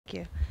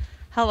Thank you.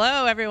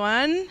 Hello,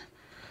 everyone.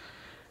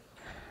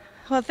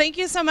 Well, thank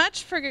you so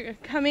much for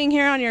coming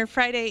here on your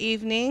Friday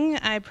evening.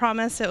 I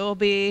promise it will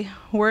be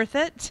worth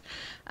it.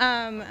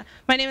 My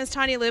name is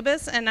Tanya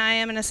Lubis, and I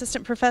am an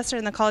assistant professor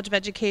in the College of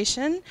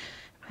Education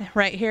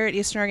right here at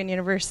Eastern Oregon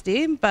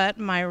University, but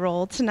my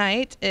role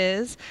tonight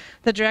is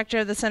the director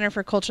of the Center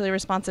for Culturally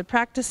Responsive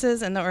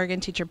Practices in the Oregon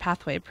Teacher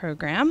Pathway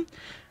Program.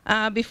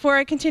 Before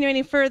I continue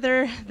any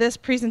further, this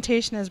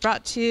presentation is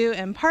brought to you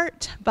in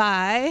part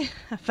by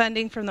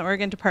funding from the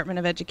Oregon Department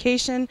of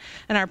Education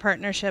and our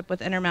partnership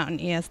with Intermountain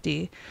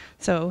ESD.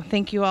 So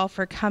thank you all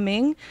for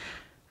coming.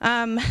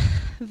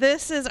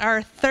 This is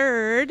our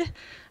third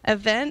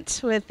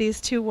event with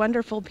these two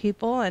wonderful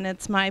people, and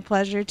it's my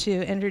pleasure to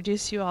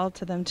introduce you all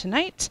to them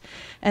tonight.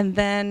 And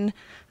then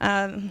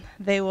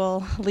they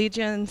will lead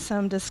you in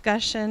some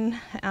discussion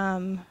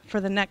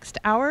for the next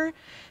hour,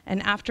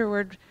 and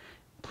afterward,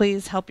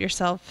 please help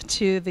yourself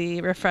to the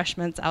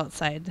refreshments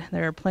outside.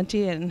 There are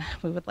plenty, and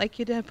we would like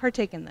you to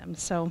partake in them.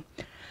 So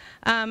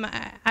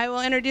I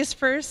will introduce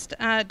first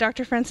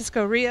Dr.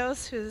 Francisco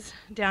Rios, who's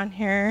down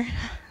here.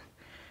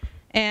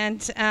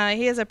 And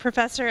he is a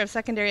professor of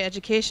secondary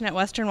education at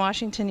Western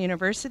Washington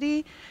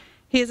University.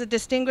 He is a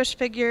distinguished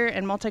figure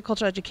in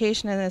multicultural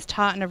education and is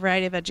taught in a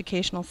variety of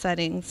educational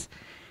settings.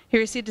 He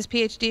received his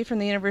PhD from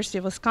the University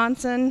of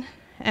Wisconsin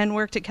and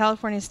worked at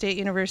California State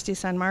University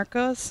San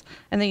Marcos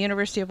and the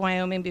University of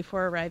Wyoming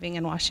before arriving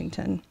in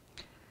Washington.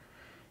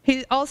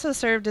 He also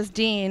served as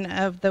dean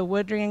of the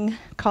Woodring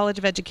College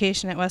of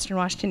Education at Western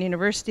Washington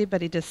University,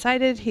 but he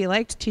decided he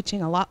liked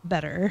teaching a lot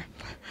better.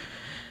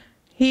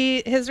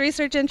 His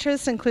research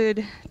interests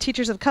include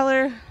teachers of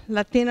color,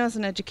 Latinos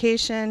in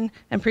education,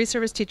 and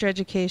pre-service teacher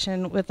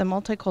education with a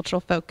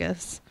multicultural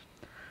focus.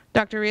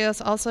 Dr. Rios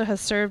also has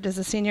served as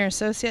a senior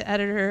associate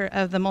editor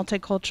of the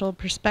Multicultural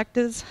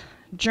Perspectives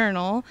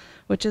Journal,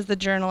 which is the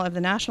journal of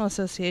the National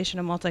Association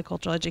of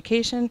Multicultural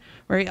Education,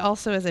 where he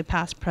also is a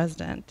past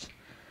president.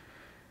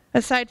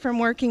 Aside from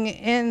working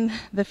in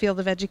the field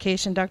of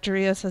education, Dr.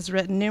 Rios has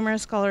written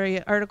numerous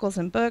scholarly articles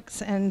and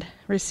books and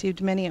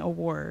received many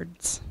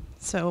awards.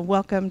 So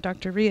welcome,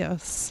 Dr.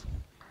 Rios.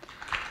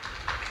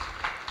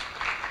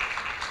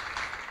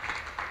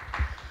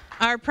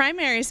 Our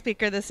primary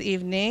speaker this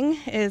evening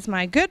is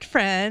my good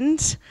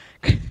friend.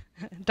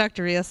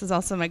 Dr. Rios is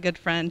also my good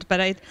friend,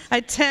 but I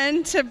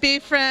tend to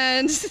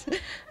befriend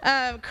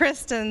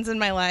Kristens in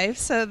my life.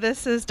 So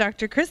this is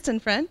Dr. Kristen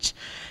French,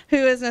 who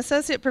is an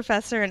associate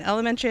professor in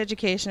elementary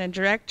education and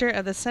director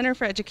of the Center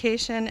for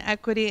Education,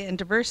 Equity, and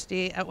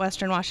Diversity at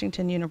Western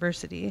Washington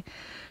University.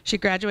 She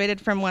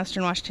graduated from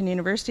Western Washington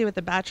University with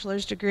a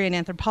bachelor's degree in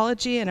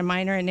anthropology and a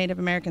minor in Native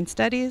American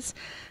studies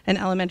and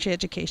elementary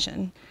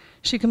education.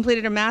 She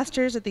completed a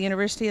master's at the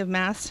University of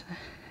Mass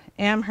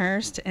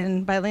Amherst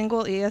in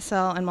bilingual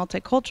ESL and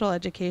multicultural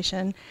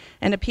education,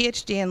 and a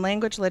PhD in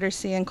language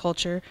literacy and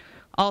culture,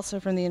 also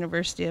from the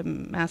University of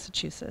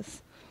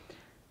Massachusetts.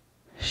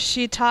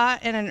 She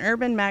taught in an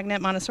urban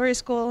magnet Montessori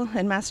school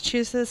in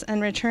Massachusetts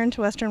and returned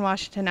to Western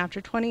Washington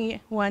after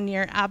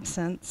 21-year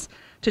absence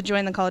to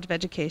join the College of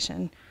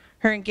Education.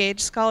 Her engaged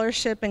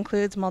scholarship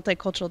includes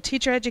multicultural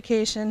teacher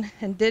education,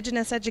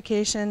 indigenous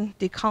education,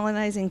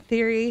 decolonizing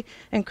theory,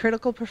 and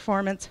critical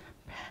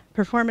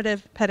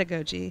performative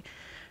pedagogy.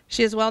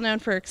 She is well known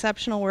for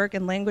exceptional work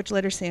in language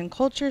literacy and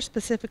culture,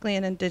 specifically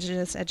in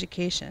indigenous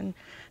education.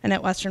 And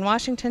at Western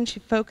Washington, she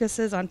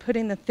focuses on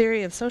putting the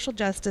theory of social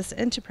justice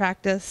into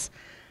practice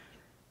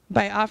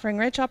by offering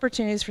rich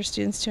opportunities for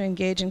students to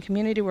engage in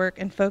community work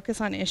and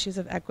focus on issues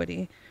of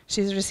equity.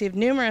 She's received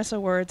numerous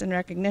awards and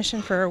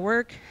recognition for her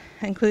work,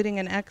 including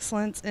an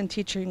Excellence in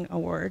Teaching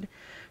Award.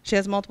 She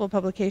has multiple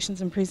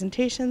publications and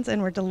presentations,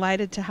 and we're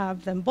delighted to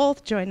have them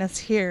both join us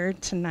here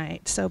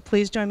tonight. So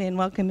please join me in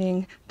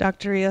welcoming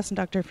Dr. Rios and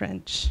Dr.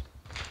 French.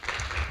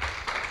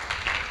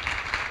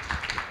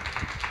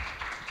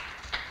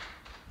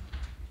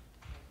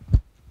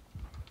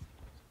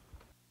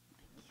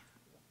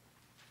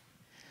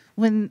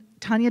 When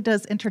Tanya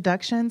does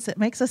introductions, it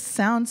makes us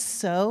sound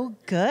so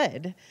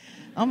good.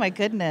 Oh my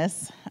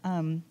goodness.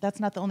 That's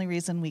not the only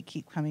reason we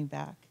keep coming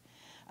back.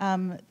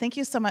 Thank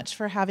you so much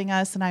for having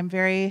us, and I'm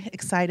very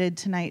excited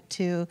tonight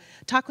to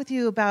talk with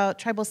you about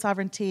tribal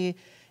sovereignty,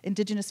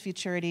 indigenous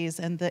futurities,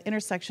 and the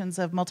intersections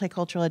of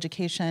multicultural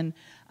education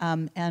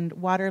and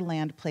water,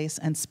 land, place,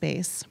 and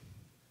space.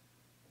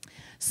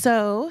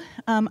 So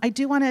I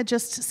do want to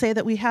just say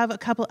that we have a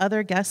couple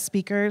other guest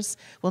speakers.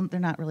 Well, they're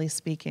not really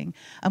speaking.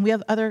 We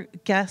have other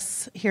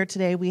guests here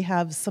today. We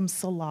have some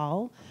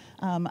Salal.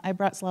 I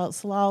brought Salal.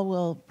 Salal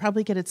will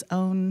probably get its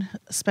own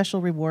special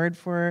reward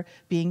for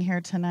being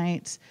here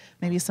tonight.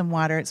 Maybe some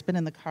water. It's been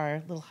in the car, a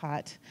little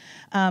hot.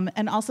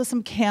 And also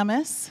some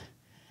camas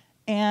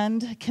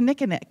and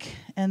kinnikinnick.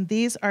 And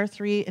these are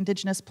 3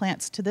 indigenous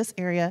plants to this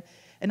area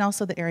and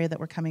also the area that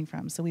we're coming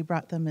from. So we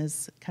brought them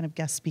as kind of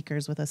guest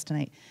speakers with us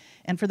tonight.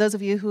 And for those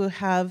of you who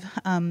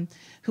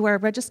are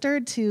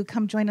registered to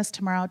come join us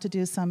tomorrow to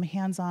do some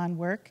hands-on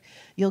work,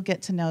 you'll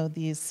get to know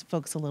these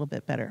folks a little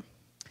bit better.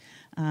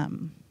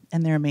 And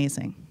they're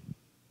amazing.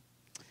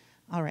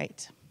 All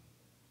right.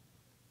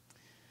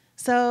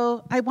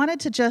 So I wanted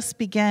to just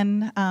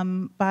begin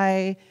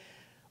by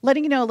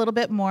letting you know a little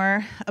bit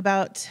more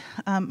about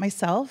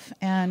myself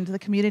and the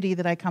community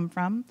that I come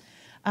from.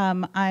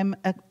 I'm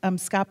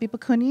Skapi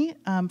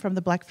Pakuni from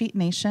the Blackfeet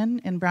Nation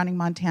in Browning,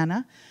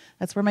 Montana.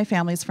 That's where my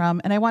family's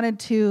from. And I wanted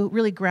to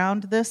really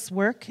ground this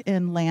work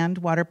in land,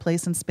 water,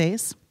 place, and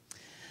space.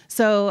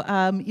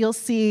 So you'll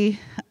see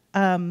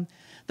the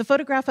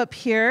photograph up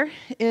here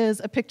is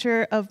a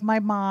picture of my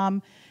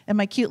mom and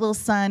my cute little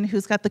son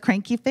who's got the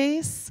cranky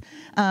face.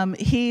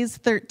 He's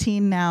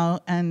 13 now,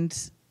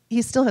 and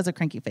he still has a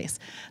cranky face.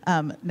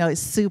 No, he's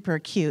super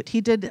cute.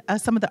 He did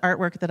some of the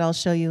artwork that I'll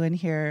show you in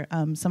here,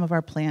 some of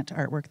our plant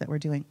artwork that we're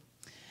doing.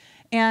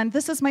 And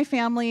this is my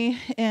family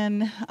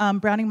in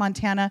Browning,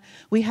 Montana.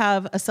 We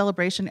have a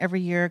celebration every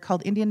year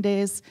called Indian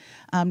Days,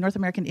 North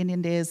American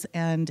Indian Days,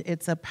 and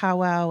it's a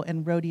powwow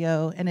and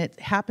rodeo, and it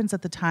happens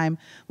at the time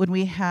when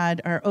we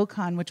had our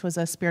Okan, which was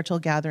a spiritual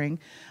gathering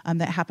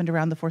that happened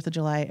around the 4th of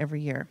July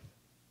every year.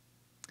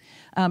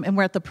 And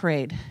we're at the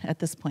parade at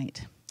this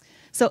point.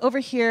 So over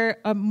here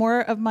are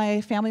more of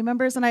my family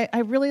members, and I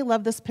really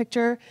love this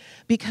picture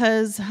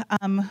because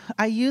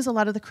I use a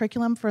lot of the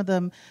curriculum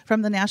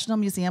from the National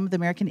Museum of the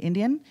American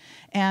Indian,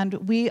 and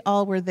we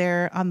all were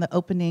there on the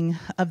opening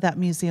of that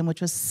museum,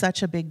 which was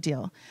such a big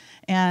deal.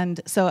 And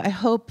so I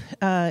hope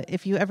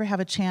if you ever have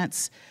a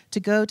chance to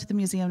go to the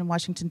museum in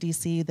Washington,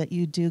 D.C., that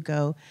you do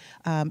go.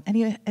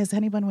 Has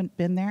anyone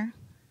been there?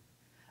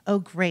 Oh,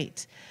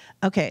 great.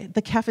 Okay,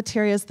 the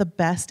cafeteria is the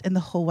best in the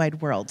whole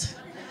wide world.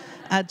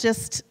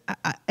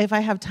 If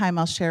I have time,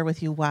 I'll share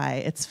with you why.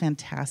 It's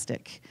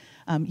fantastic.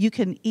 You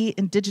can eat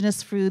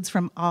indigenous foods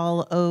from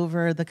all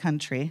over the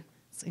country.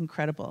 It's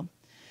incredible.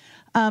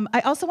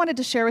 I also wanted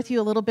to share with you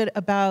a little bit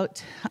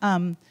about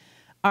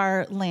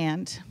our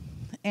land.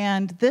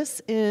 And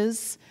this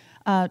is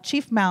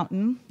Chief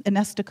Mountain in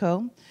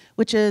Estico,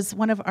 which is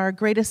one of our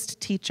greatest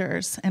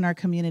teachers in our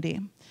community.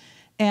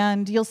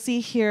 And you'll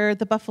see here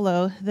the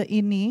buffalo, the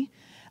ini.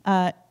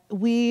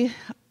 We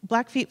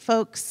Blackfeet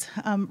folks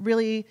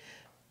really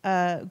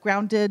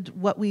grounded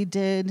what we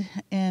did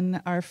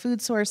in our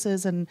food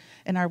sources and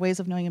in our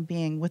ways of knowing and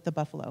being with the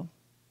buffalo.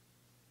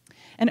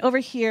 And over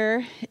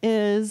here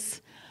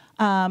is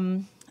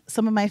some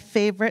of my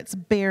favorites,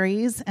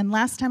 berries. And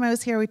last time I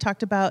was here, we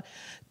talked about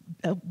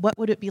what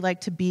would it be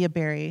like to be a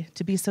berry,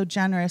 to be so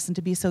generous and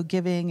to be so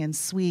giving and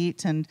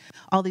sweet and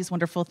all these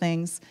wonderful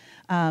things.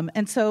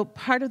 And so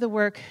part of the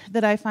work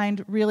that I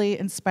find really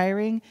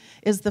inspiring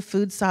is the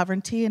food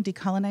sovereignty and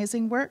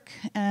decolonizing work.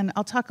 And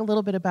I'll talk a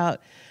little bit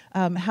about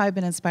how I've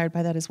been inspired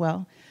by that as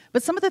well.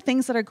 But some of the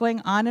things that are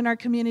going on in our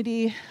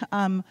community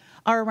are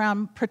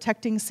around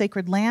protecting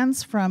sacred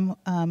lands from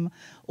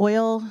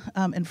oil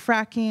and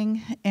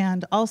fracking.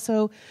 And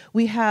also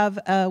we have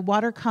a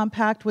water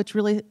compact which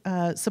really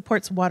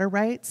supports water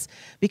rights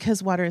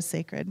because water is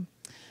sacred.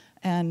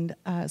 And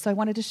so I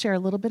wanted to share a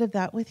little bit of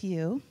that with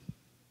you.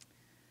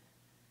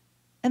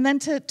 And then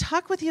to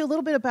talk with you a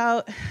little bit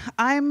about,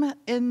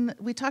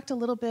 we talked a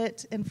little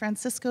bit in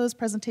Francisco's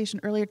presentation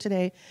earlier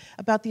today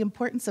about the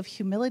importance of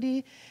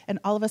humility, and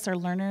all of us are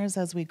learners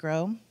as we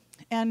grow.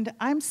 And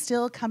I'm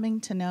still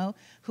coming to know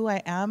who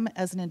I am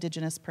as an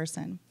Indigenous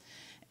person.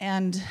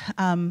 And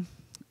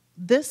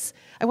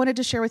I wanted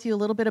to share with you a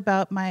little bit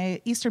about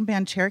my Eastern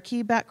Band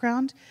Cherokee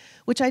background,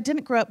 which I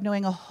didn't grow up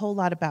knowing a whole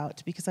lot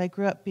about because I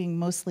grew up being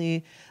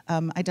mostly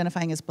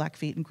identifying as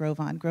Blackfeet in Gros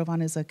Ventre. Gros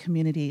Ventre is a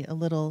community a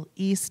little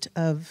east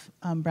of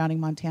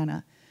Browning,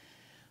 Montana.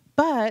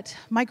 But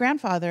my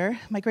great-grandfather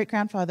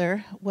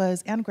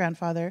was a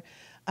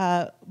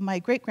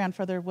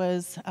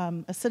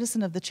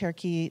citizen of the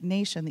Cherokee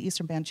Nation, the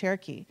Eastern Band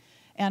Cherokee.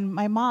 And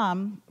my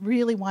mom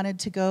really wanted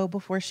to go,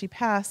 before she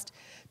passed,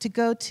 to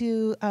go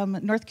to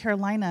North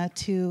Carolina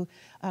to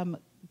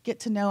get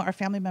to know our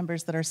family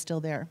members that are still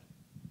there.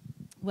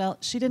 Well,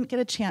 she didn't get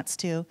a chance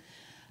to,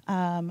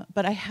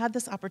 but I had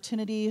this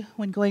opportunity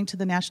when going to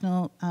the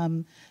National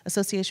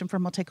Association for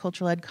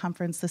Multicultural Ed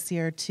conference this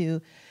year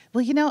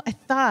I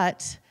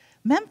thought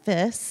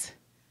Memphis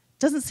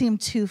doesn't seem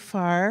too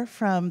far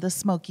from the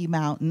Smoky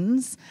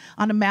Mountains.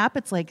 On a map,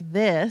 it's like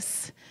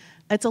this.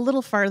 It's a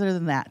little farther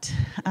than that,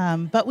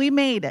 but we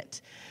made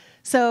it.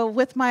 So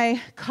with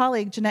my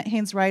colleague, Jeanette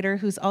Haynes-Ryder,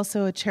 who's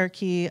also a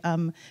Cherokee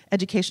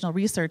educational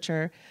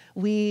researcher,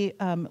 we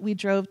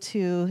drove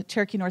to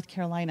Cherokee, North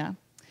Carolina,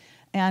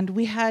 and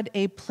we had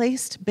a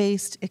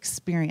place-based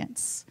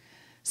experience.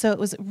 So it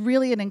was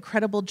really an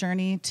incredible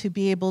journey to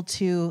be able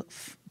to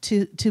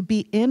be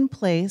in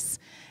place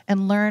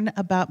and learn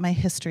about my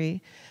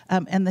history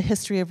and the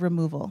history of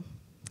removal,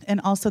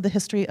 and also the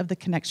history of the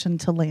connection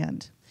to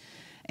land.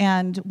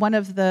 And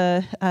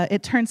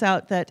it turns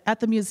out that at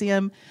the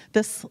museum,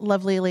 this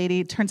lovely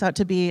lady turns out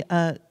to be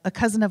a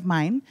cousin of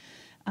mine,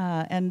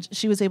 and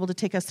she was able to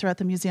take us throughout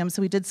the museum.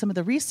 So we did some of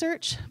the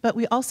research, but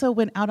we also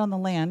went out on the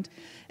land.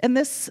 And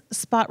this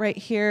spot right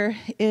here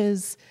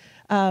is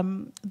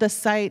the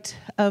site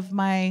of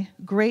my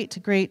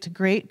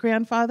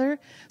great-great-great-grandfather.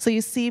 So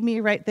you see me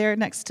right there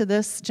next to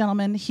this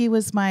gentleman. He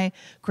was my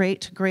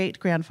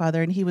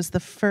great-great-grandfather, and he was the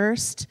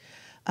first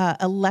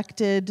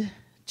elected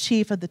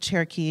chief of the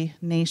Cherokee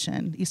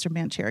Nation, Eastern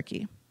Band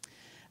Cherokee.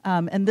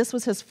 And this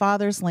was his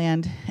father's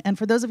land. And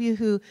for those of you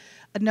who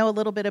know a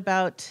little bit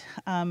about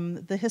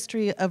the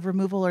history of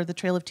removal or the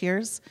Trail of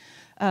Tears,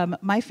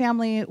 my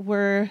family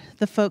were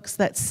the folks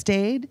that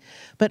stayed,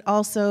 but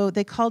also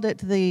they called it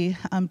the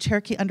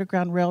Cherokee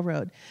Underground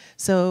Railroad.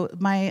 So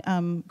my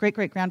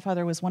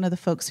great-great-grandfather was one of the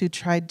folks who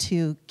tried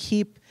to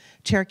keep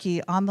Cherokee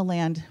on the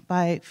land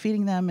by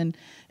feeding them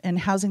and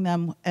housing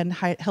them and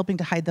helping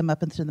to hide them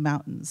up into the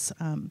mountains.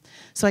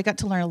 So I got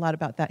to learn a lot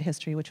about that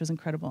history, which was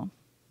incredible.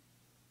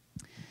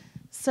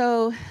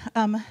 So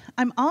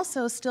I'm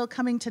also still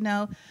coming to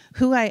know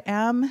who I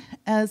am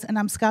as an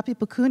Amskapi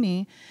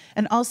Pukuni,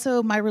 and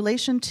also my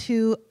relation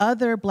to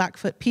other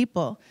Blackfoot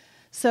people.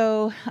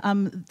 So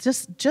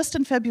just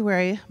in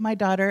February, my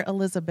daughter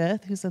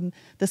Elizabeth, who's in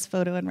this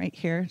photo and right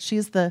here,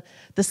 she's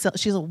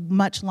she's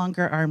much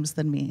longer arms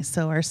than me.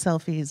 So our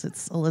selfies,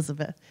 it's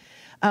Elizabeth.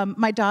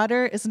 My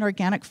daughter is an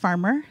organic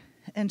farmer,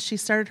 and she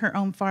started her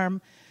own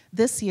farm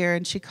this year,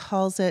 and she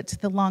calls it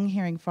the Long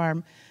Hearing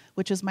Farm,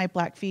 which is my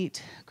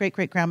Blackfeet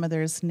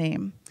great-great-grandmother's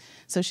name.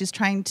 So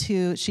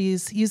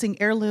she's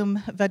using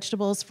heirloom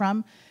vegetables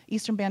from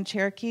Eastern Band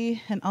Cherokee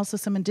and also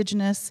some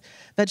indigenous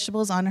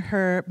vegetables on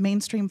her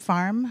mainstream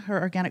farm, her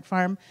organic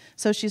farm.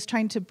 So she's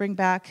trying to bring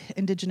back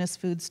indigenous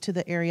foods to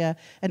the area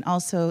and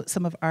also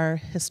some of our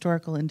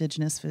historical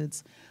indigenous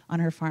foods on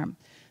her farm.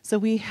 So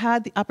we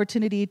had the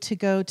opportunity to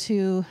go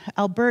to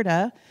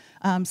Alberta,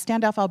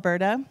 Standoff,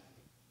 Alberta,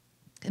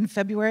 in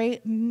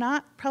February.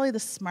 Not probably the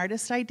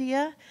smartest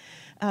idea.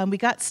 We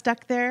got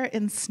stuck there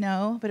in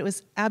snow, but it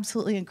was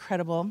absolutely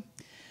incredible.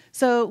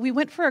 So we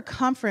went for a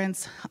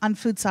conference on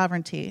food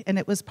sovereignty, and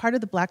it was part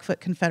of the Blackfoot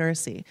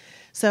Confederacy.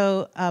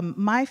 So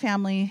my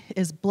family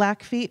is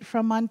Blackfeet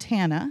from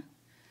Montana,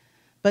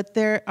 but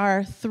there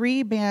are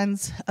 3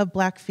 bands of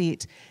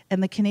Blackfeet,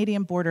 and the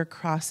Canadian border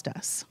crossed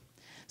us.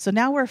 So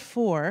now we're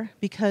 4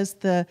 because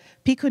the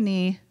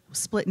Piikani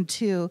split in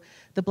 2,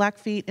 the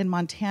Blackfeet in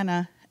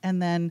Montana, and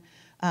then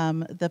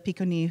the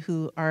Piikani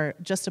who are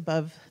just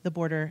above the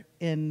border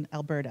in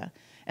Alberta.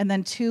 And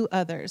then 2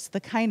 others, the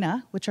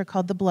Kaina, which are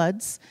called the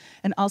Bloods,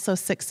 and also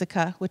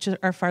Siksika, which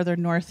are farther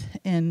north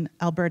in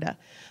Alberta.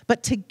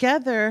 But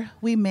together,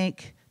 we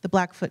make the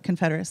Blackfoot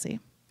Confederacy.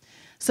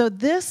 So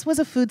this was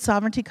a food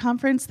sovereignty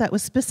conference that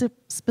was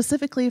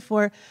specifically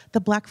for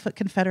the Blackfoot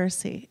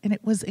Confederacy, and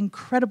it was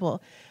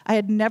incredible. I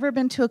had never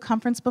been to a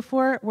conference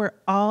before where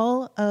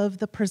all of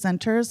the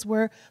presenters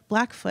were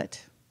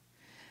Blackfoot.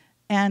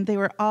 And they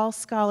were all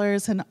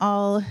scholars and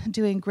all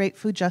doing great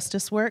food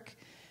justice work.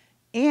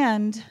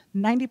 And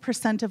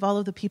 90% of all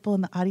of the people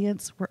in the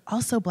audience were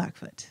also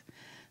Blackfoot.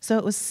 So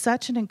it was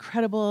such an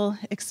incredible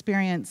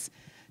experience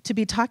to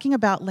be talking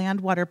about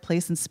land, water,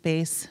 place, and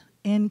space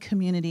in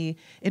community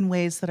in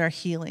ways that are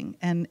healing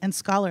and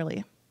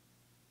scholarly.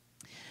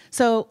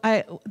 So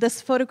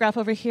this photograph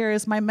over here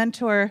is my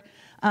mentor,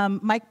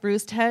 Mike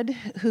Bruisthead,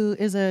 who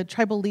is a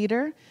tribal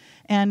leader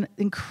and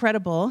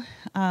incredible,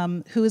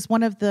 who is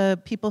one of the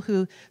people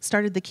who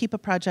started the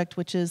KEPA project,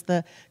 which is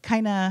the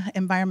Kaina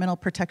Environmental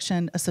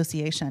Protection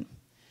Association.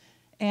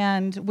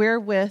 And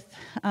we're with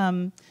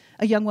a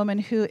young woman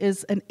who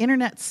is an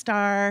internet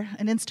star,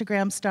 an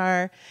Instagram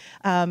star.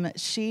 Her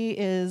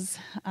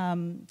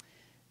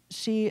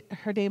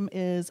name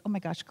is, oh my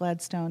gosh,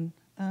 Gladstone.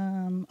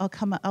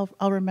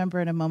 I'll remember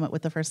in a moment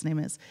what the first name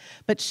is.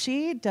 But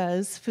she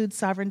does food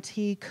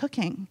sovereignty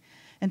cooking.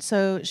 And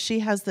so she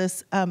has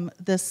this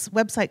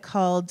website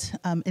called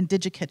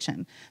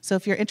IndigiKitchen. So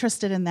if you're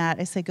interested in that,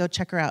 I say go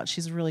check her out.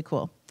 She's really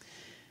cool.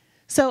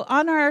 So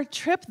on our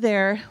trip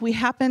there, we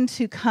happened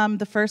to come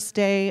the first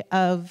day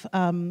of,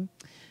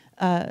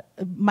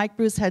 Mike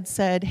Bruce had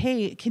said,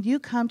 hey, can you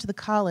come to the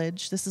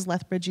college? This is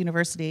Lethbridge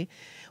University.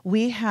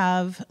 We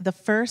have the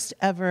first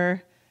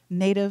ever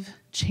Native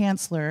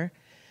chancellor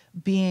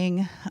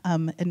being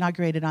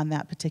inaugurated on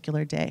that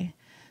particular day.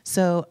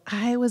 So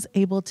I was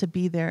able to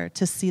be there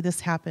to see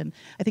this happen.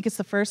 I think it's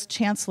the first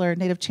chancellor,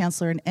 Native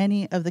chancellor in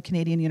any of the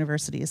Canadian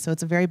universities, so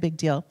it's a very big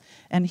deal.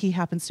 And he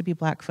happens to be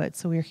Blackfoot,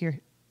 so we're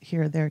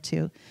here there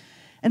too.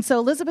 And so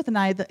Elizabeth and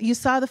I, you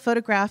saw the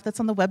photograph that's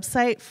on the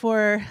website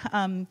for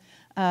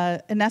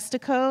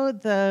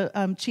Inestico,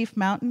 the chief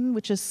mountain,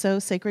 which is so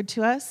sacred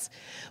to us.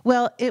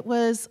 Well, it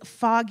was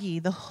foggy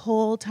the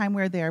whole time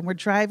we were there. And we're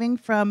driving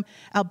from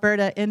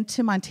Alberta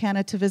into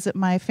Montana to visit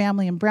my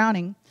family in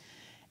Browning.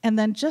 And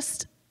then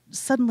just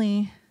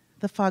suddenly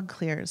the fog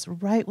clears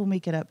right when we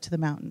get up to the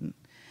mountain.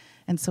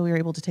 And so we were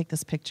able to take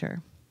this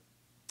picture.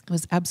 It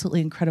was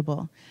absolutely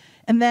incredible.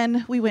 And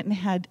then we went and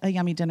had a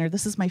yummy dinner.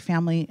 This is my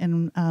family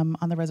on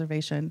the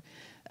reservation,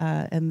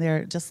 and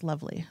they're just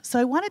lovely. So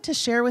I wanted to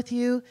share with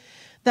you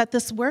that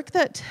this work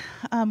that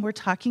we're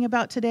talking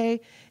about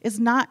today is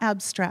not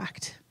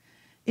abstract.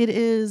 It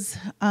is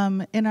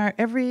in our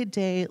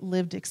everyday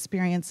lived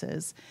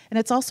experiences, and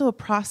it's also a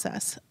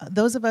process.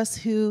 Those of us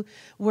who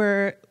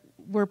were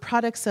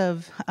products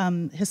of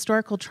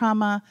historical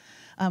trauma,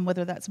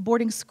 whether that's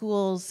boarding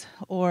schools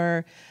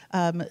or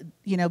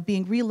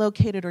being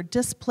relocated or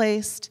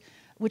displaced,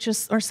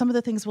 or some of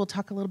the things we'll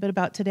talk a little bit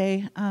about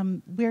today,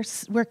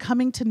 we're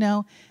coming to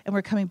know and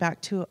we're coming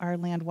back to our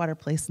land, water,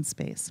 place, and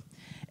space.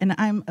 And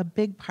I'm a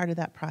big part of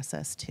that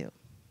process too.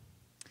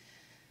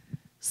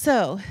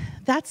 So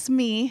that's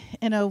me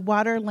in a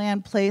water,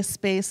 land, place,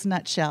 space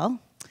nutshell.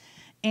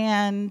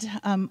 And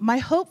my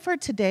hope for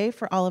today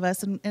for all of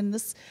us, and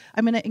this,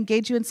 I'm going to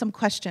engage you in some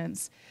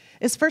questions,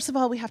 is first of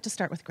all, we have to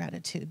start with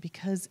gratitude,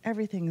 because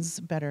everything's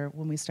better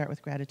when we start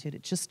with gratitude.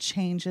 It just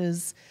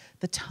changes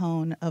the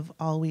tone of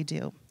all we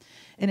do,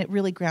 and it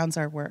really grounds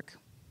our work.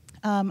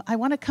 I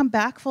want to come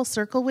back full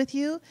circle with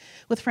you,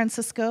 with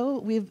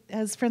Francisco.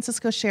 As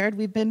Francisco shared,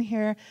 we've been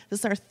here, this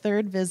is our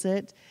third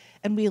visit,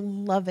 and we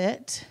love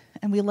it,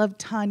 and we love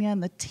Tanya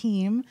and the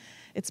team.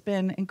 It's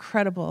been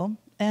incredible.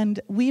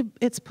 And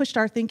it's pushed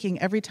our thinking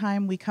every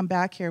time we come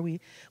back here. We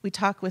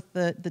talk with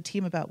the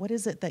team about what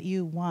is it that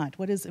you want,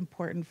 what is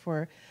important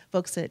for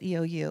folks at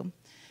EOU,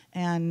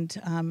 and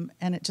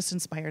it just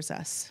inspires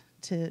us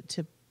to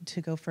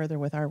go further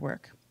with our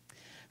work.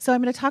 So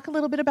I'm going to talk a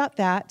little bit about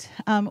that.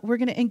 We're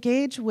going to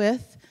engage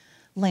with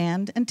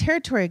land and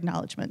territory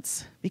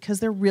acknowledgements because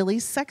they're really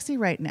sexy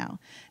right now,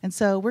 and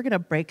so we're going to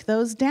break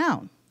those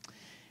down.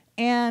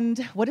 And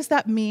what does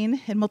that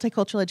mean in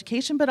multicultural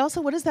education, but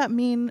also what does that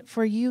mean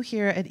for you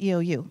here at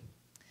EOU?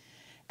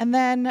 And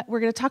then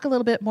we're going to talk a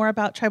little bit more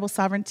about tribal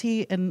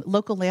sovereignty and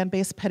local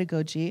land-based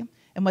pedagogy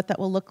and what that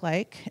will look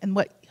like, and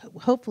what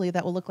hopefully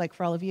that will look like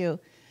for all of you.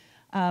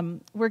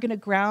 We're going to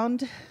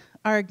ground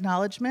our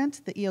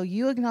acknowledgement, the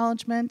EOU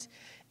acknowledgement,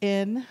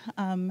 in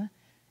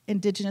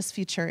Indigenous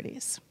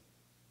futurities.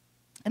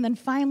 And then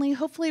finally,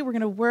 hopefully we're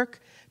going to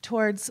work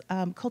towards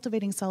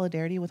cultivating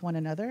solidarity with one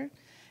another,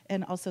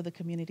 and also the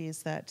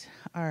communities that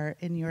are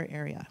in your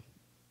area.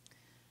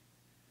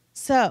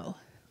 So,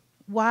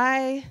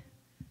 why,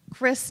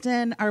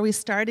 Kristen, are we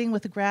starting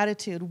with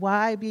gratitude?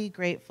 Why be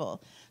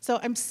grateful? So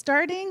I'm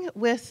starting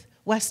with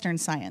Western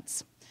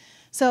science.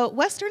 So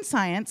Western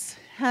science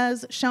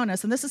has shown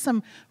us, and this is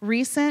some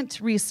recent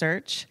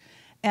research,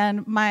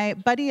 and my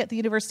buddy at the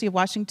University of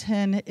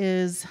Washington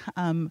his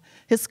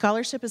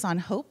scholarship is on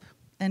hope,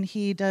 and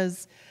he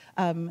does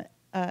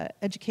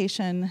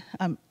education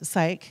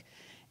psych.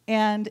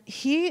 And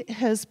he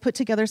has put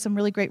together some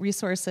really great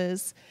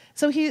resources.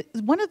 So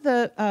one of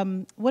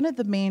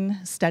the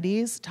main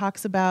studies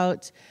talks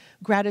about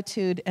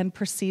gratitude and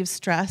perceived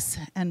stress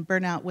and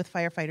burnout with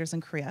firefighters in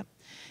Korea.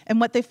 And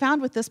what they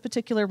found with this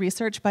particular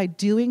research, by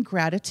doing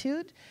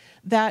gratitude,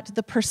 that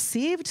the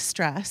perceived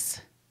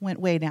stress went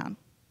way down,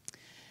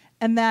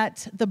 and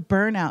that the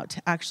burnout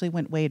actually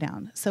went way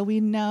down. So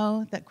we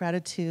know that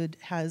gratitude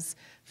has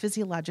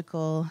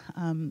physiological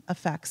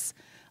effects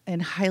in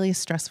highly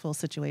stressful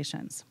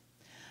situations.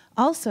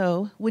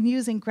 Also, when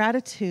using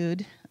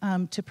gratitude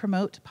to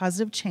promote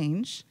positive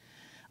change,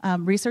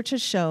 research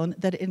has shown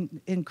that it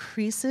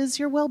increases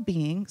your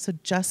well-being, so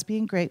just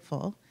being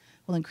grateful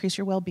will increase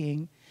your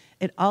well-being.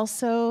 It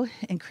also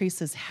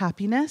increases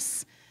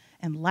happiness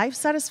and life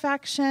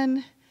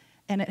satisfaction,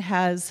 and it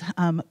has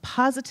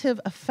positive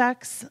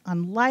effects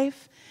on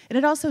life, and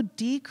it also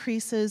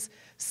decreases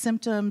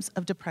symptoms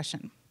of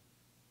depression.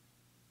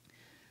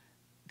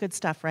 Good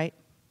stuff, right?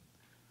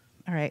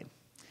 All right.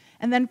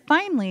 And then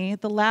finally,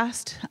 the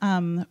last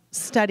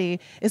study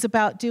is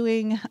about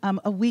doing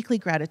a weekly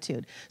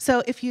gratitude.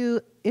 So if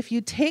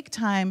you take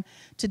time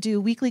to do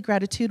weekly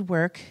gratitude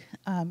work,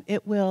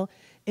 it will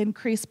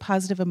increase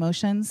positive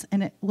emotions,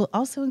 and it will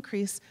also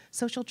increase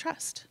social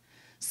trust.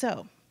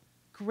 So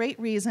great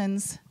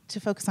reasons to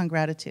focus on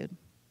gratitude.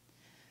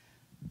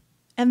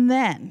 And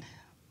then,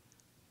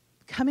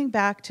 coming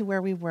back to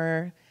where we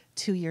were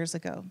 2 years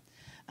ago,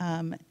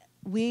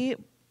 we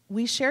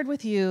shared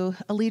with you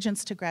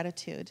allegiance to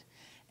gratitude.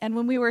 And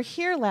when we were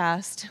here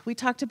last, we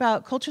talked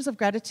about cultures of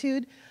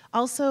gratitude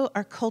also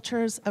are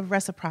cultures of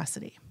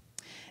reciprocity.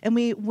 And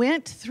we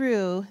went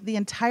through the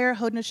entire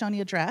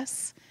Haudenosaunee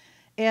address,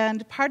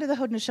 and part of the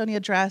Haudenosaunee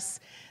address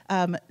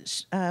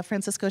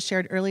Francisco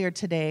shared earlier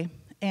today,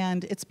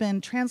 and it's been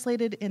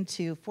translated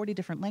into 40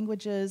 different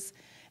languages.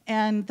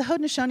 And the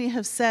Haudenosaunee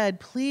have said,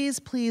 please,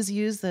 please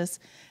use this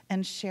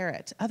and share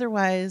it.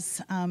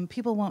 Otherwise,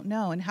 people won't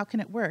know, and how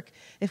can it work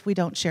if we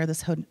don't share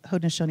this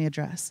Haudenosaunee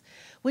address?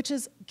 Which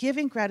is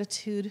giving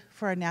gratitude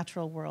for our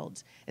natural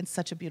world in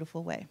such a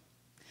beautiful way.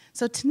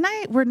 So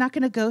tonight, we're not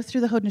going to go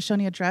through the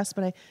Haudenosaunee address,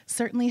 but I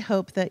certainly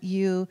hope that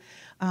you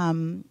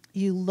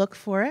look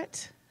for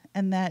it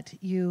and that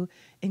you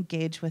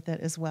engage with it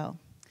as well.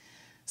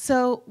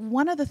 So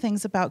one of the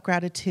things about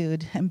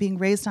gratitude and being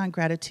raised on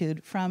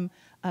gratitude, from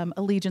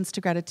allegiance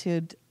to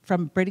gratitude,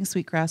 from Braiding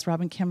Sweetgrass,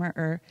 Robin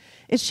Kimmerer,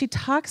 is she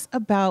talks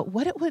about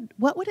what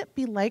would it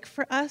be like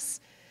for us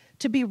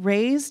to be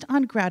raised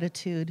on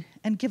gratitude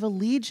and give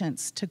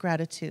allegiance to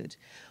gratitude,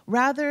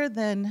 rather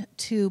than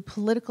to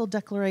political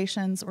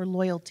declarations or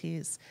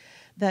loyalties.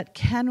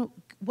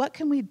 What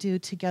can we do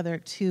together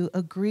to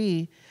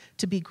agree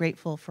to be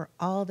grateful for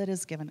all that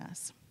is given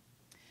us?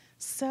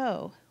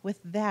 So with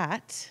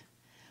that,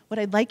 what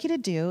I'd like you to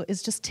do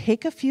is just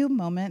take a few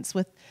moments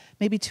with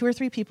maybe 2 or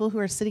 3 people who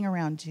are sitting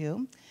around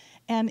you,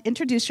 and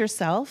introduce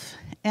yourself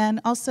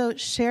and also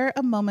share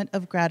a moment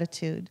of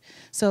gratitude.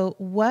 So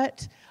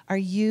what are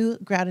you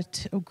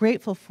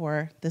grateful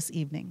for this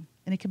evening?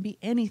 And it can be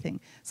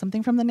anything,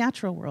 something from the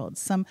natural world,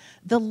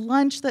 the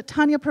lunch that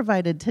Tanya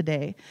provided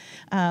today.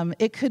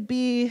 It could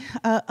be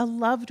a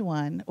loved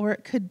one, or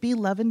it could be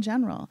love in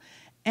general.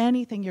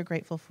 Anything you're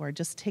grateful for,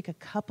 just take a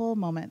couple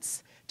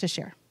moments to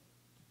share.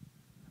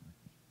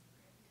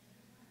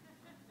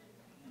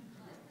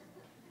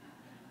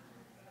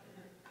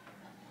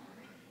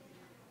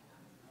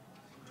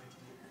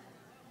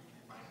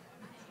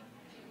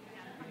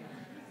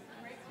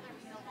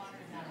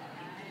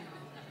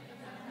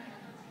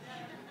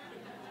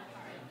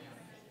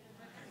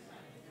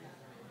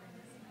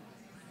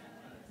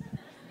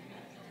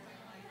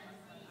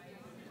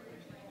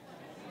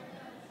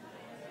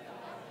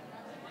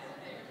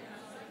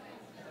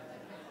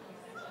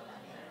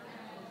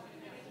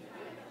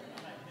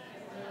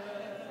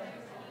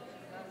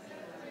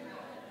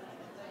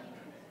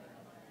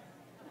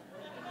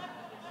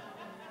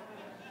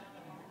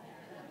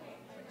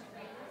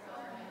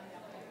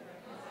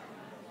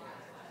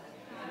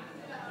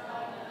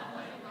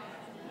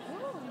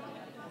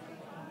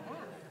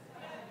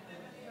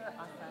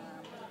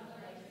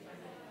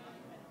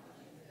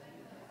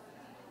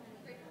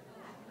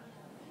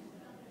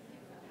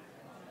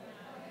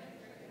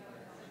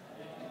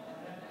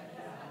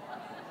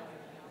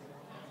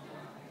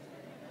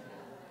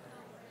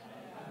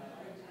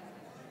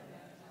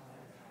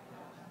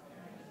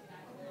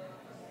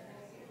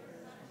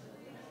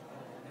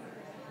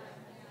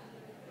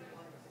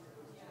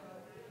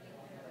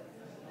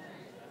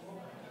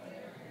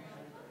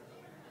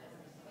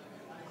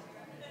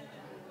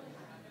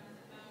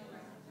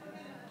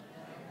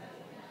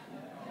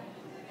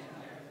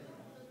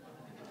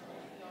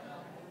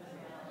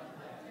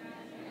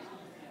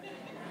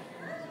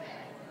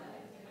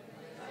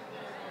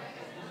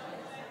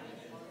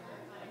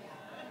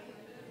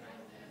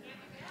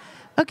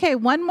 Okay,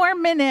 one more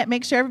minute.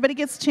 Make sure everybody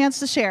gets a chance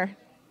to share.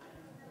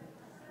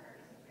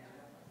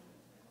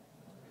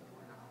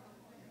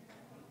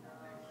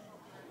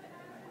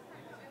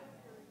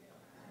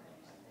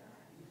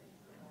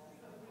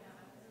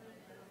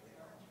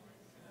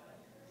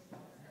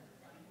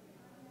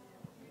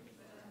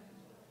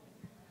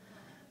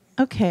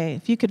 Okay,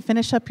 if you could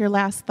finish up your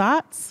last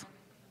thoughts.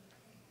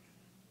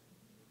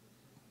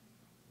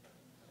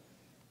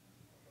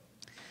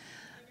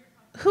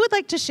 Who would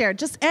like to share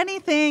just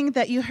anything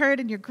that you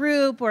heard in your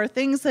group or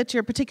things that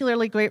you're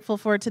particularly grateful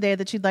for today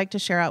that you'd like to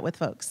share out with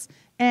folks?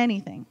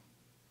 Anything.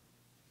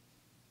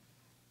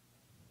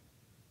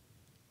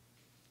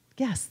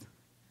 Yes.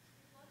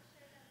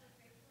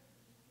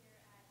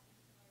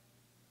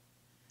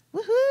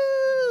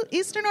 Woohoo!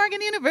 Eastern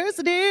Oregon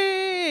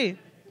University!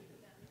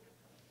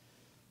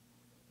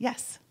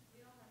 Yes.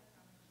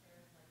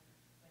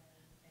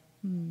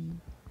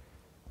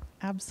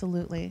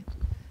 Absolutely.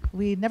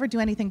 We never do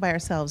anything by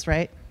ourselves,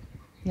 right?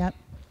 Yep.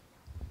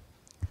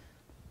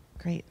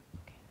 Great.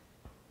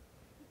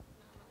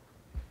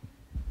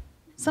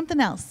 Something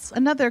else,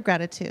 another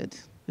gratitude.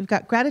 We've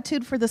got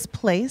gratitude for this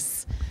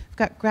place. We've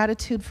got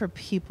gratitude for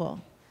people.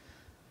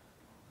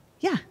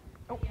 Yeah.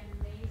 Oh.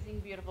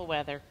 Amazing, beautiful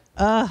weather.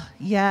 Oh,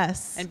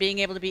 yes. And being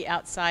able to be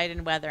outside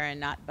in weather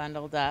and not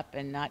bundled up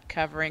and not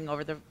covering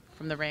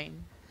from the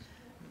rain.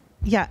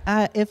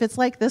 Yeah, if it's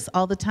like this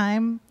all the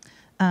time,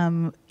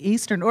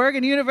 Eastern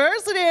Oregon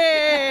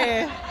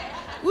University!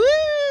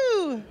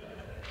 Woo!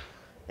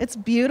 It's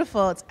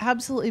beautiful. It's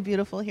absolutely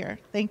beautiful here.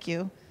 Thank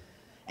you.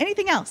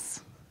 Anything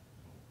else?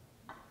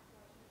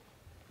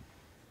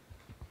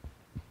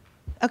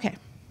 Okay.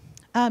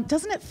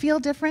 Doesn't it feel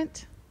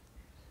different?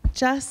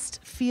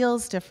 Just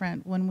feels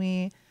different when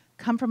we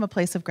come from a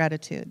place of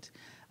gratitude.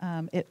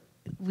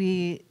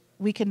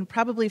 We can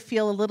probably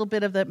feel a little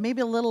bit of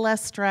maybe a little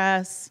less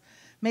stress,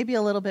 maybe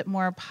a little bit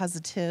more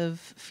positive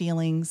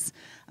feelings.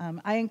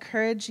 I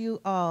encourage you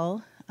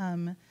all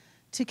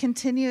to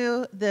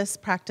continue this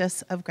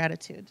practice of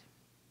gratitude.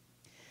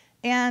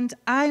 And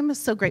I'm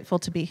so grateful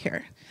to be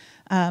here.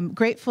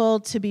 Grateful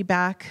to be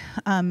back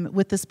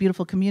with this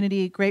beautiful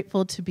community.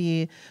 Grateful to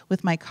be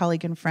with my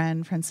colleague and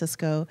friend,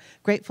 Francisco.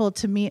 Grateful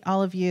to meet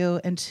all of you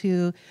and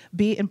to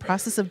be in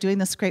process of doing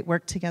this great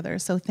work together.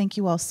 So thank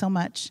you all so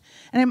much.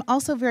 And I'm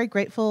also very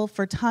grateful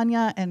for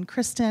Tanya and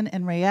Kristen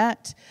and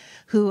Rayette,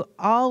 who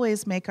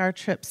always make our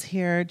trips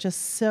here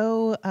just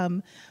so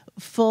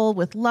full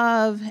with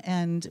love,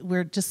 and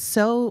we're just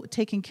so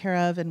taken care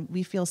of, and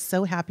we feel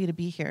so happy to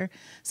be here.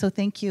 So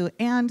thank you.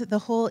 And the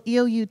whole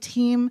EOU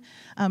team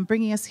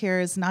bringing us here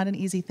is not an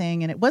easy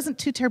thing, and it wasn't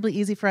too terribly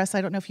easy for us.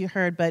 I don't know if you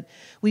heard, but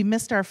we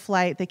missed our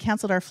flight. They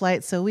canceled our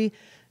flight, so we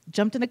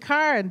jumped in a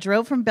car and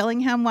drove from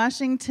Bellingham,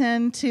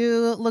 Washington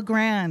to La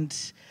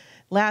Grande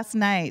last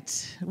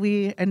night.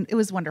 And it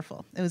was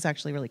wonderful. It was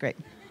actually really great.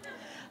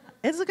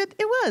 It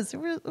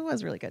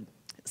was really good.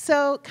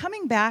 So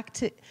coming back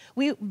to,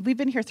 we've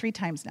been here 3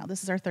 times now.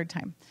 This is our 3rd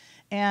time.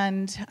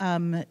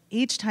 And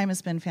each time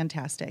has been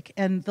fantastic.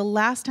 And the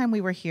last time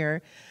we were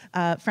here,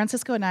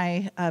 Francisco and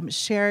I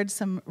shared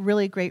some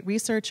really great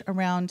research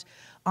around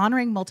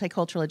honoring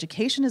multicultural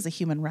education as a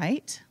human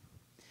right,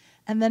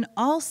 and then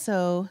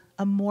also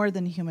a more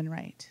than human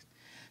right.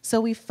 So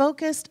we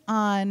focused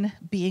on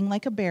being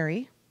like a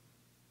berry,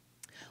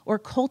 or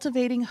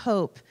cultivating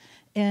hope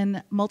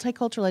in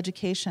multicultural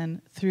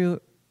education through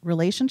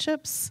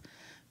relationships,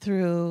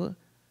 through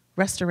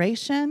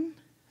restoration,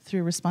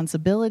 through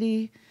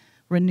responsibility,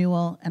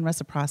 renewal, and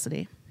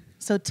reciprocity.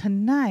 So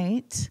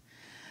tonight,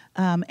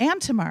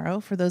 and tomorrow,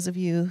 for those of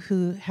you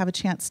who have a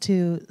chance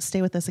to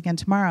stay with us again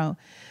tomorrow,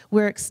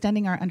 we're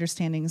extending our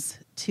understandings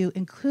to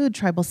include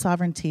tribal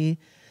sovereignty,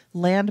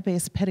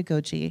 land-based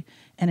pedagogy,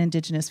 and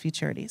indigenous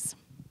futurities.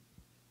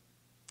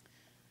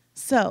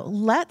 So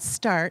let's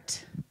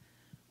start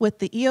with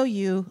the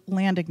EOU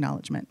land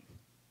acknowledgement.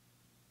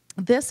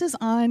 This is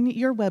on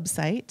your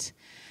website.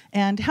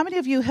 And how many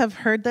of you have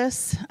heard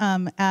this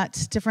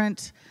at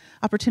different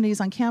opportunities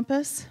on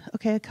campus?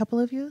 Okay, a couple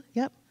of you?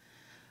 Yep.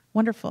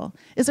 Wonderful.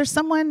 Is there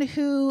someone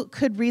who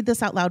could read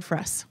this out loud for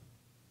us?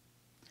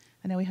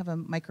 I know we have a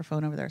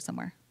microphone over there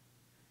somewhere.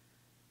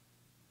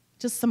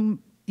 Just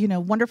some,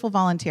 wonderful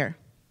volunteer.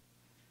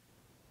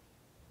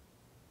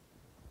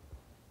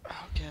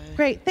 Okay.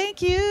 Great,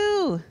 thank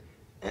you.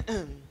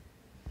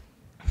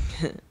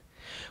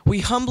 We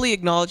humbly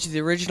acknowledge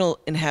the original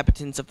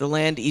inhabitants of the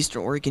land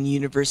Eastern Oregon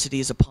University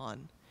is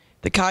upon,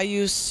 the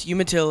Cayuse,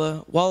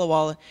 Umatilla, Walla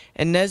Walla,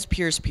 and Nez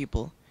Perce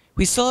people.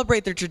 We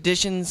celebrate their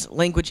traditions,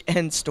 language,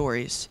 and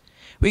stories.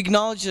 We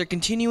acknowledge their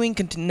continuing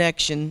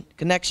connection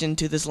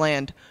to this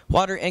land,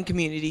 water, and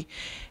community,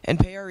 and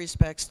pay our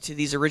respects to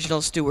these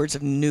original stewards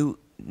of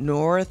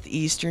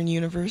Northeastern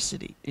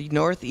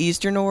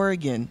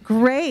Oregon.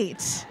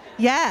 Great.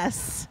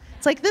 Yes.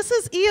 It's like, this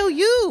is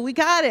EOU. We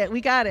got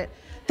it.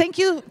 Thank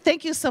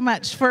you so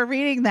much for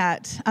reading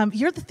that.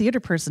 You're the theater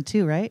person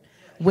too, right?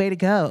 Way to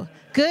go.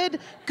 Good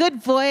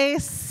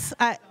voice.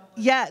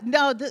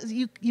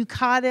 You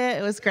caught it.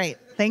 It was great.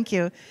 Thank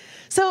you.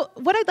 So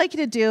what I'd like you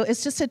to do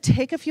is just to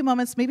take a few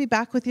moments, maybe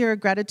back with your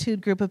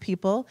gratitude group of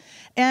people,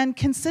 and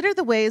consider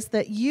the ways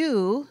that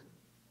you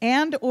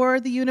and or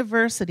the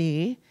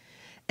university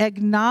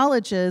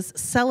acknowledges,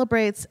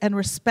 celebrates, and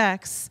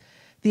respects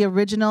the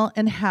original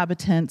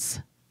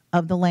inhabitants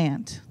of the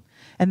land.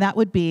 And that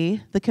would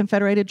be the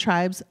Confederated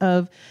Tribes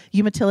of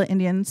Umatilla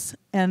Indians,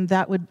 and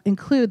that would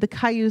include the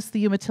Cayuse,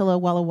 the Umatilla,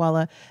 Walla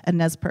Walla, and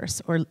Nez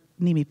Perce, or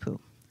Nimipu.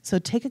 So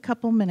take a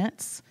couple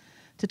minutes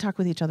to talk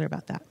with each other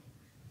about that.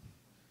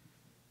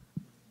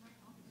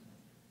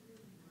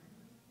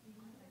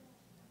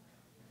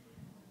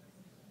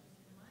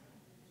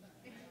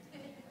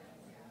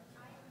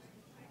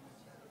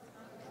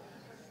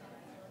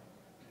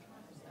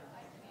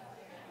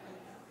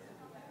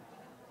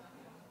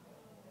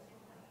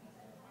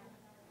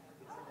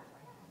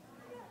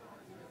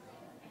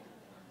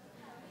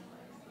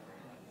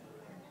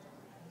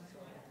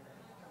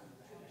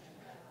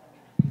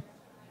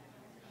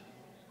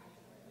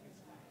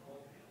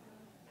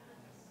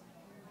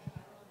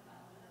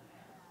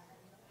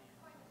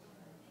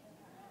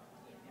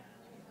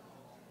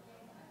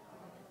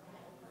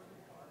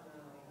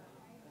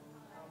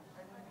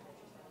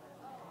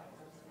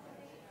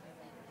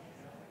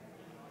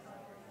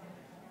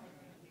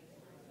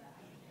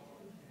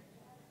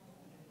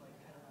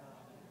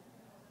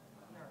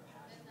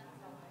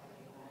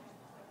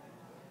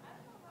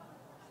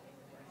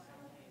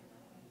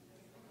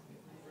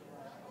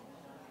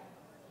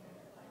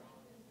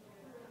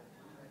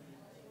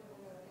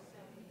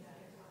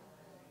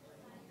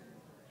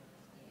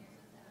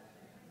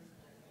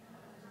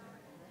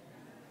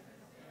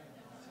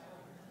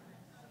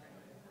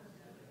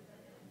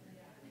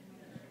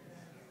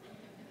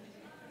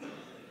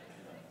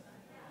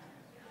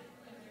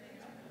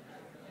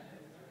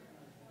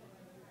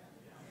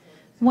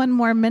 One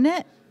more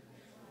minute.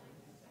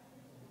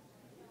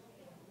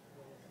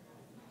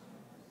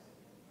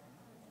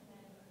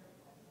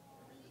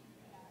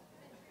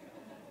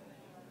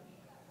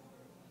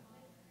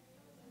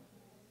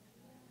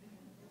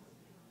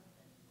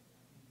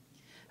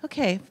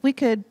 Okay, if we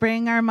could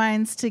bring our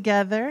minds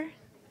together.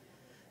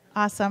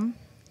 Awesome.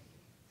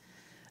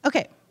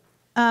 Okay.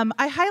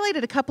 I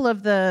highlighted a couple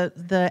of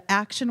the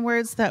action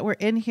words that were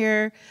in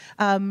here.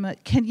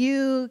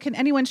 Can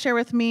anyone share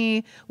with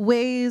me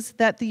ways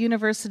that the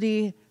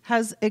university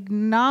has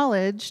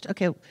acknowledged?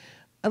 Okay,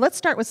 let's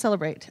start with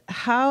celebrate.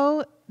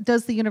 How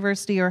does the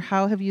university, or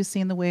how have you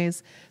seen the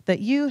ways that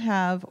you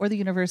have, or the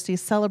university,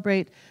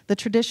 celebrate the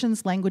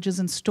traditions, languages,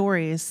 and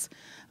stories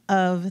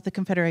of the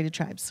Confederated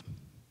Tribes?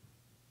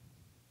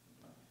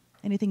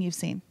 Anything you've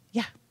seen?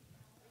 Yeah.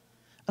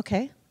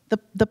 Okay.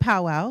 The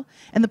powwow.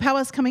 And the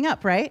powwow's coming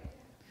up, right?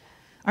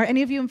 Are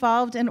any of you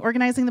involved in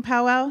organizing the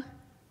powwow?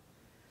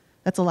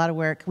 That's a lot of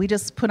work. We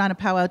just put on a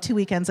powwow 2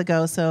 weekends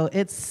ago, so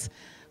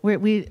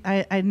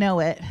I know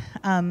it.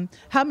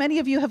 How many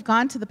of you have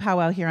gone to the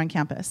powwow here on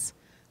campus?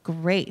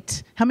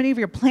 Great. How many of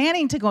you are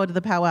planning to go to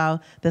the powwow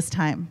this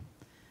time?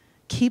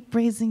 Keep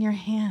raising your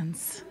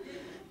hands.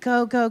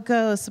 Go, go,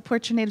 go.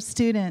 Support your Native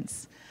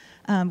students.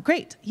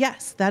 Great.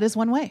 Yes, that is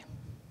one way.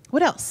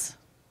 What else?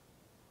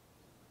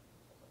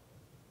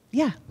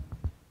 Yeah.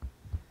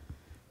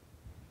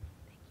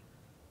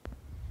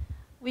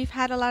 We've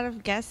had a lot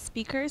of guest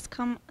speakers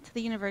come to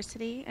the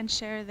university and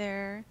share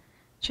their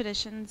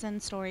traditions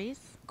and stories.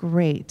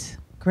 Great,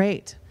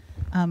 great.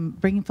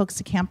 Bringing folks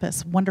to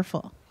campus,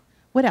 wonderful.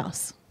 What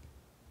else?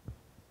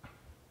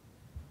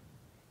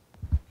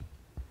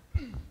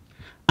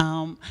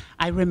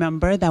 I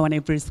remember that when I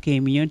first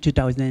came here in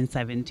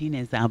 2017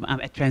 as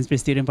a transfer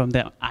student from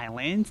the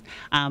islands,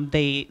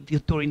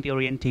 during the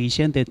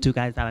orientation, they took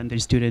us Islander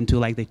student to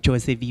like the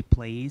Joseph V.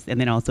 Place and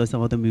then also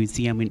some of the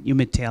museum in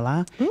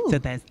Umatilla. So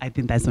I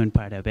think that's one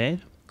part of it.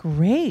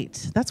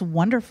 Great, that's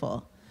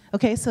wonderful.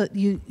 Okay, so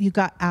you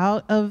got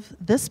out of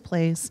this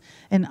place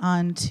and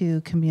on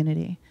to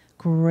community.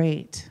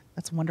 Great,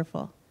 that's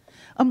wonderful.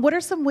 What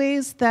are some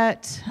ways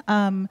that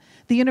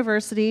the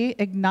university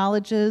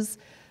acknowledges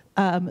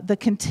the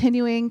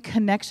continuing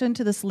connection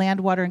to this land,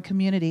 water, and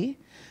community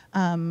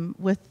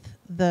with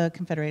the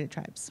Confederated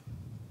Tribes?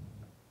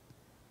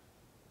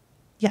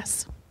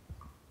 Yes.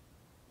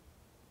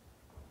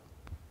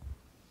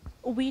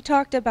 We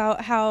talked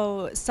about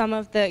how some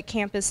of the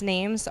campus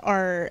names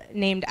are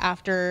named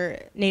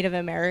after Native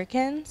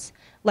Americans.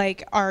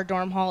 Like our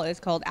dorm hall is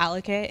called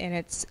Allocate, and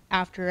it's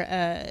after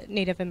a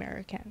Native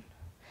American.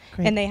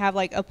 Great. And they have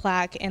like a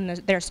plaque and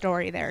their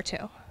story there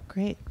too.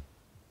 Great.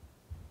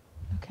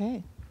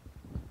 Okay.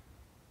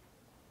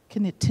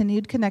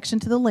 Continued connection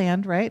to the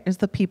land, right? Is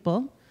the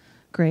people.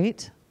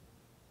 Great.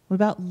 What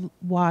about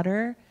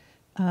water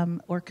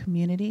or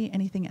community?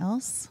 Anything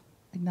else?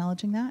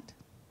 Acknowledging that?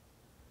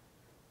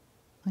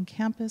 On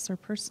campus or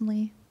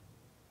personally?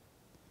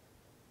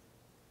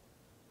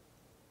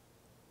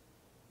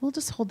 We'll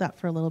just hold that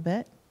for a little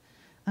bit.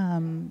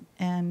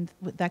 And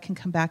that can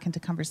come back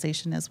into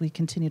conversation as we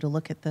continue to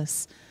look at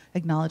this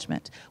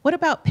acknowledgement. What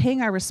about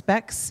paying our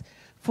respects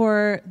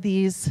for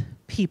these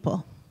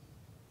people,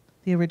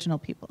 the original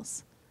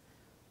peoples?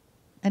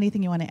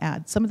 Anything you want to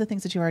add? Some of the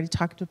things that you already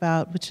talked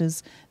about, which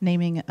is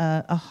naming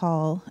a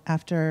hall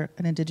after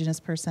an Indigenous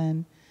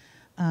person.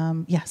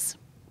 Yes.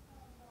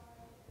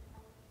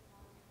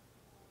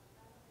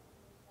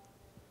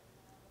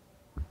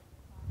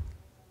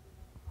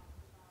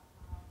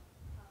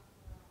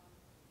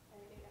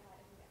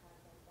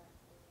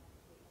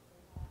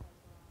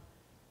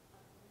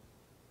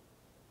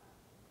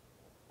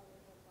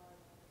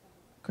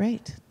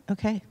 Great,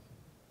 okay.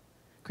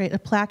 Great, a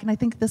plaque, and I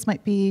think this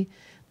might be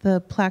the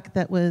plaque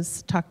that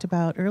was talked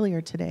about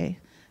earlier today.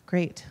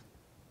 Great.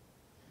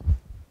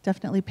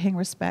 Definitely paying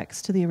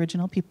respects to the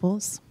original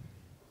peoples.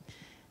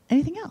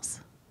 Anything else?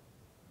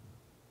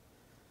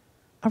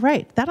 All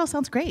right, that all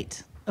sounds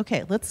great.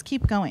 Okay, let's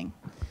keep going.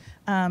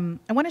 I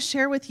want to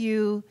share with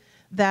you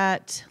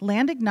that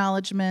land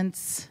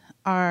acknowledgements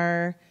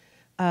are,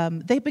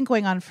 they've been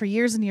going on for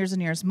years and years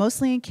and years,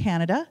 mostly in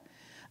Canada,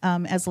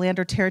 as land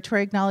or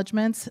territory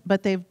acknowledgements,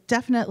 but they've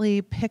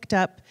definitely picked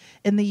up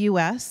in the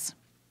US.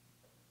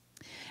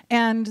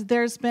 And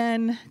there's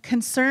been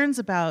concerns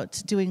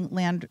about doing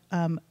land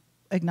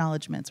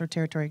acknowledgements or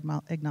territory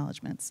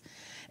acknowledgements.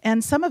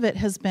 And some of it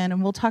has been,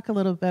 and we'll talk a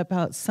little bit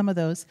about some of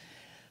those,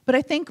 but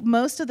I think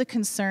most of the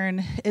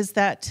concern is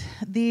that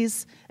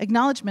these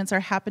acknowledgements are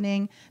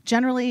happening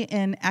generally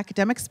in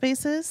academic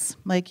spaces,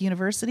 like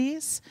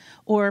universities,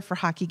 or for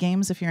hockey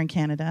games if you're in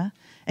Canada.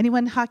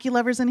 Anyone hockey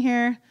lovers in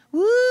here?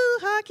 Woo,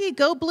 hockey,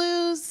 go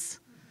Blues.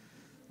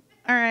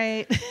 All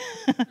right.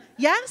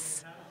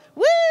 Yes?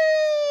 Woo!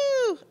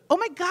 Oh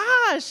my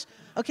gosh.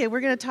 Okay,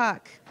 we're gonna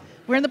talk.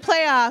 We're in the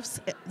playoffs,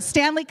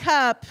 Stanley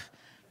Cup.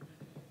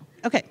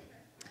 Okay.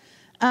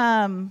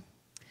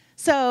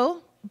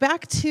 So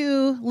back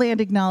to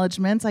land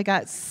acknowledgements. I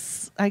got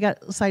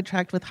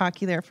sidetracked with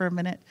hockey there for a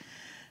minute.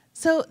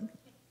 So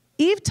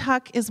Eve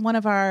Tuck is one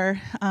of our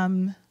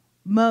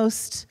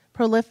most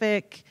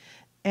prolific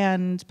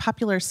and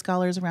popular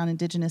scholars around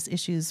Indigenous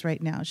issues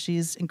right now.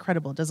 She's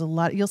incredible, does a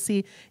lot. You'll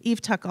see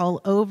Eve Tuck all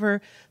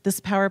over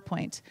this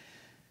PowerPoint.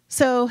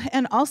 So,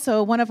 and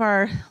also one of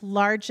our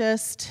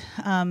largest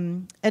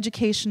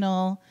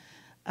educational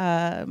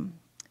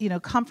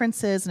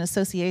conferences and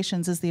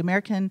associations is the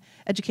American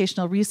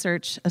Educational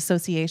Research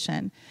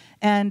Association.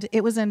 And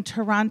it was in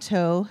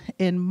Toronto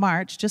in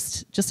March,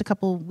 just a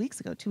couple weeks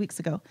ago, 2 weeks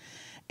ago.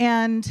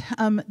 And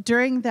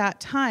during that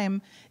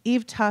time,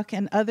 Eve Tuck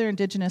and other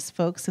Indigenous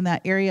folks in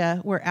that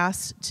area were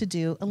asked to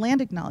do a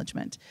land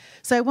acknowledgement.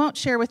 So I won't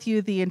share with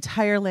you the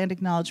entire land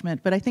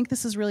acknowledgement, but I think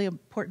this is really an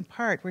important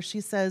part where she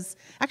says,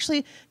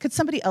 actually, could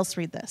somebody else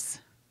read this?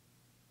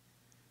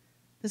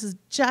 This is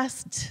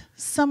just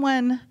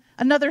someone,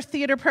 another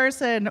theater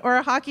person or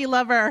a hockey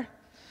lover.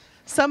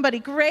 Somebody,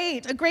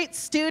 great, a great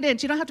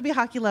student. You don't have to be a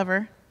hockey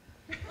lover.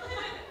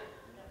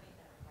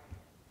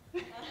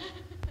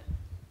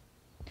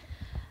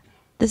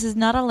 This is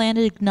not a land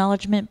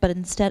acknowledgement, but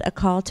instead a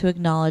call to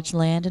acknowledge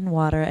land and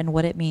water and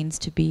what it means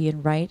to be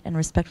in right and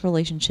respectful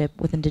relationship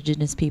with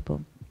Indigenous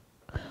people.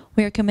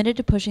 We are committed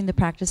to pushing the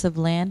practice of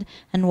land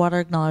and water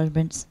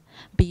acknowledgements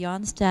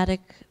beyond static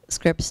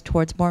scripts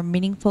towards more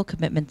meaningful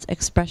commitments,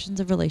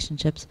 expressions of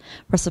relationships,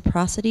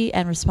 reciprocity,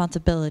 and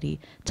responsibility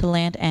to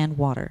land and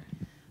water.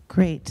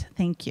 Great,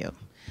 thank you.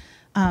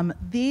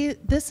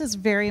 This is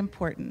very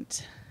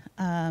important.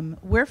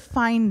 we're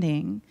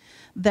finding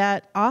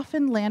that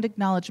often land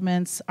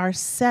acknowledgements are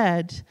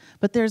said,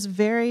 but there's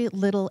very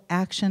little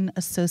action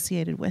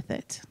associated with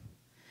it.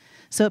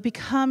 So it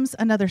becomes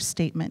another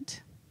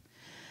statement.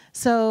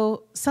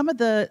 So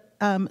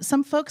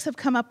some folks have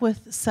come up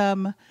with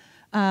some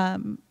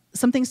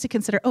things to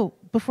consider. Oh,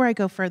 before I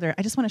go further,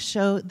 I just want to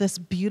show this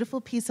beautiful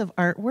piece of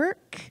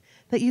artwork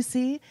that you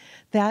see.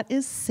 That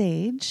is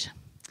Sage,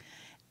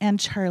 and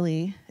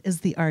Charlie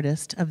is the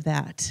artist of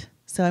that.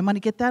 So I'm going to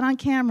get that on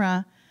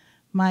camera.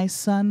 My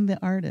son, the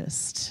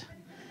artist.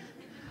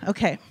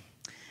 Okay.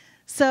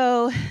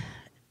 So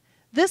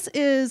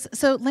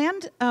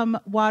land,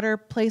 water,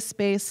 place,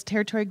 space,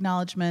 territory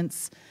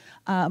acknowledgements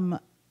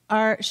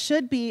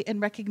should be in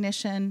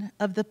recognition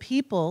of the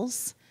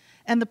peoples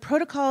and the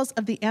protocols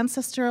of the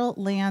ancestral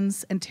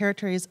lands and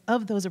territories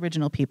of those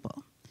original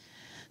people.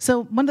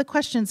 So one of the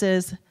questions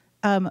is,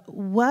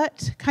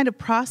 what kind of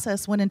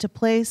process went into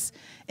place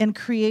in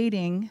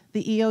creating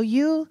the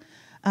EOU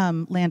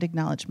land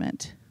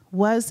acknowledgement?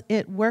 Was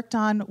it worked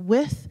on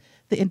with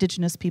the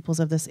indigenous peoples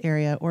of this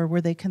area, or were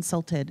they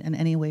consulted in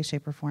any way,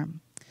 shape, or form?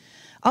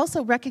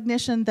 Also,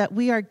 recognition that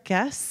we are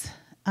guests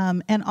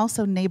and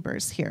also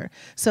neighbors here.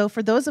 So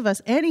for those of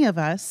us, any of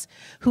us,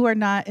 who are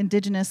not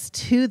indigenous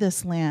to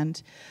this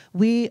land,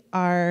 we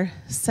are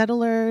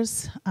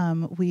settlers,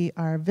 we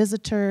are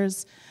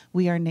visitors,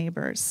 we are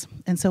neighbors.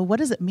 And so what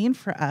does it mean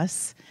for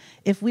us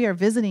if we are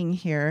visiting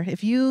here?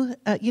 If you,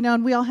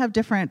 and we all have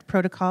different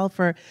protocol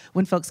for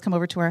when folks come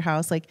over to our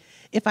house. Like,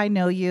 if I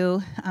know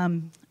you,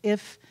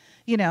 if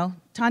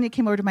Tanya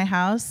came over to my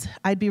house,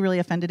 I'd be really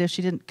offended if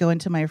she didn't go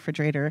into my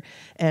refrigerator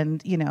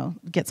and,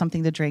 get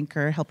something to drink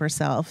or help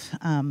herself.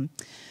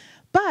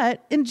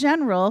 But in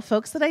general,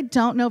 folks that I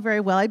don't know very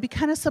well, I'd be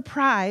kind of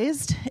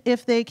surprised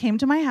if they came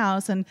to my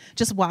house and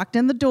just walked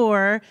in the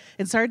door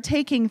and started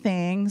taking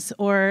things,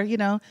 or,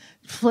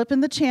 flipping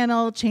the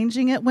channel,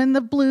 changing it when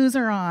the blues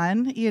are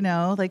on,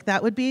 like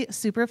that would be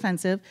super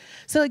offensive.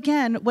 So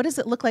again, what does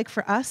it look like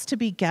for us to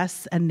be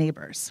guests and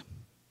neighbors?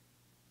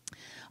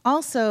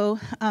 Also,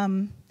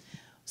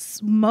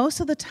 most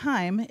of the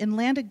time in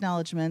land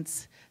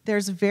acknowledgements,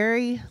 there's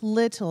very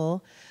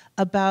little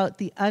about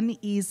the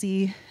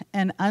uneasy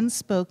and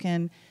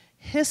unspoken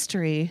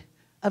history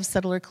of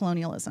settler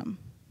colonialism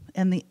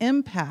and the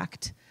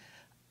impact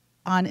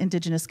on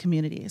indigenous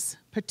communities,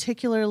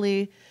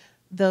 particularly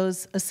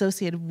those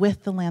associated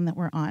with the land that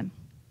we're on.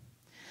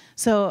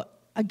 So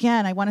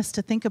again, I want us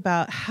to think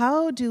about,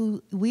 how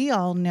do we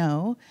all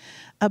know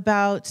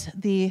about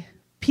the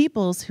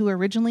peoples who were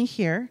originally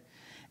here,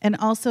 and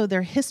also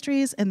their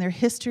histories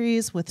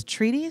with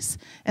treaties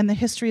and the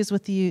histories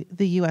with the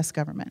U.S.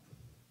 government.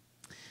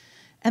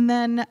 And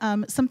then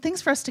some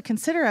things for us to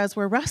consider as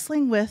we're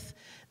wrestling with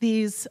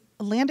these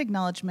land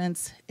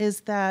acknowledgements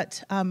is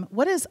that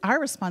what is our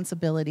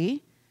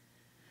responsibility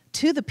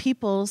to the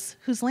peoples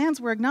whose lands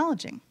we're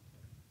acknowledging?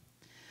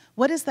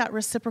 What is that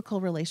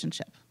reciprocal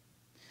relationship?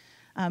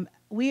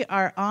 We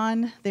are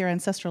on their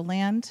ancestral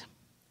land.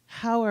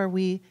 How are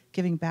we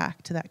giving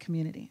back to that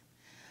community?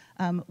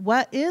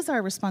 What is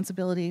our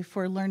responsibility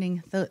for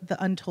learning the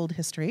untold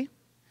history?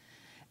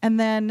 And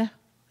then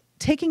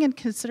taking in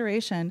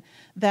consideration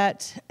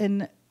that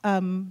in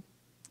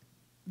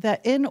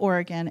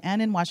Oregon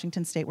and in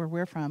Washington State, where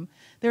we're from,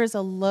 there is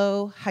a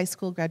low high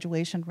school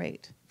graduation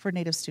rate for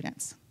Native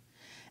students,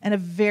 and a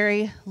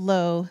very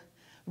low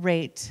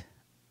rate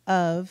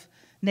of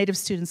Native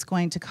students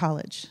going to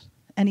college,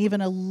 and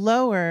even a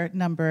lower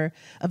number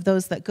of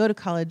those that go to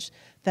college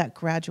that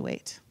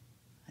graduate,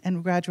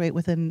 and graduate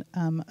within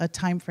a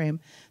time frame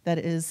that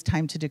is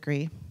time to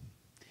degree.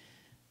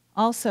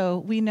 Also,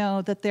 we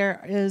know that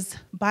there is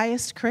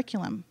biased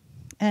curriculum,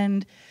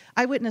 and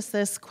I witnessed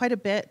this quite a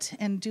bit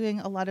in doing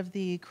a lot of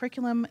the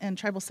curriculum and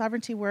tribal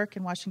sovereignty work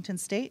in Washington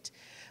State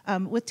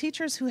with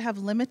teachers who have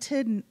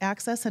limited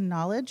access and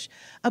knowledge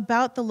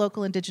about the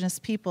local indigenous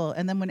people,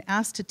 and then when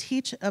asked to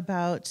teach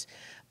about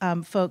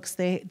folks,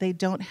 they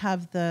don't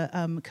have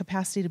the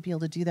capacity to be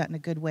able to do that in a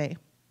good way.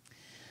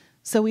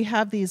 So we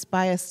have these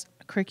biased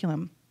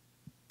curriculum.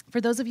 For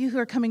those of you who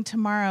are coming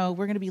tomorrow,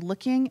 we're going to be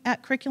looking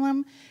at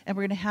curriculum, and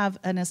we're going to have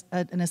an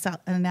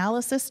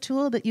analysis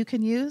tool that you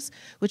can use,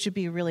 which would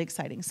be really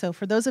exciting. So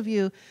for those of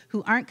you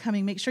who aren't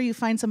coming, make sure you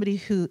find somebody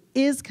who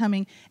is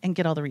coming and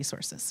get all the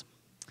resources.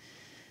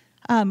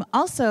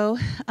 Also,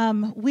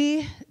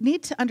 we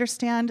need to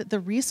understand the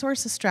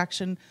resource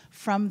extraction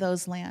from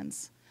those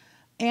lands,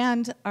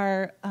 and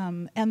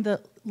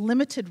the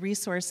limited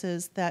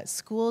resources that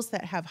schools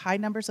that have high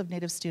numbers of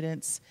Native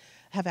students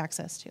have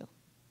access to.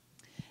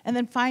 And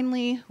then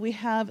finally, we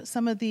have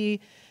some of the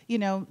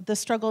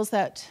struggles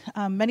that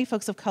many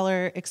folks of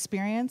color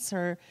experience,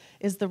 or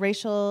is the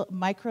racial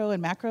micro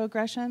and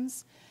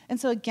macroaggressions. And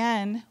so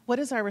again, what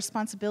is our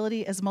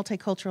responsibility as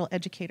multicultural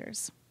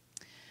educators?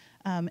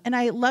 And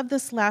I love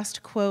this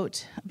last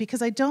quote,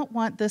 because I don't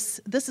want this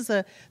is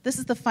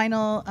the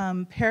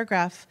final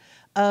paragraph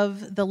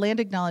of the land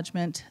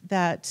acknowledgement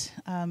that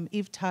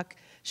Eve Tuck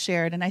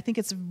shared, and I think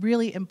it's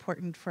really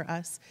important for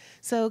us.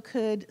 So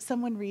could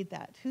someone read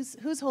that?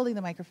 Who's holding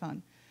the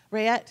microphone?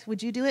 Rayette,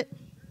 would you do it?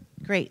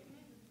 Great.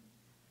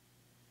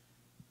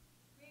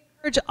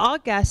 Urge all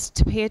guests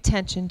to pay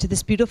attention to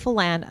this beautiful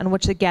land on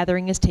which the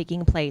gathering is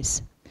taking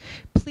place.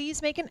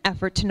 Please make an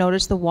effort to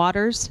notice the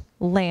waters,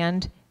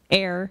 land,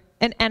 air,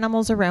 and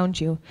animals around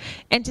you,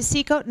 and to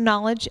seek out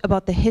knowledge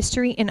about the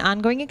history and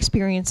ongoing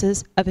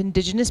experiences of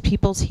Indigenous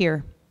peoples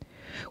here.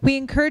 We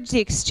encourage the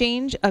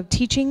exchange of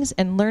teachings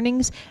and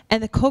learnings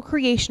and the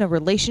co-creation of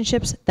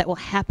relationships that will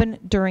happen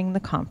during the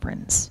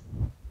conference.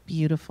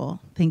 Beautiful.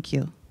 Thank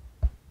you.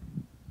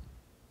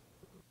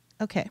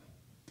 Okay.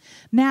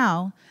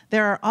 Now,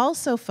 there are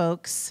also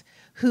folks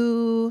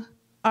who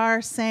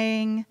are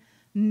saying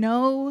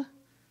no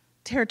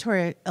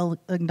territory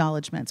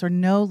acknowledgements or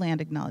no land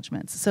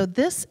acknowledgements. So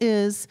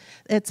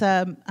it's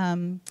a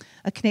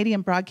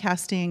Canadian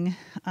broadcasting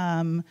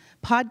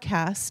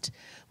podcast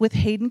with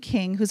Hayden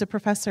King, who's a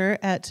professor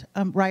at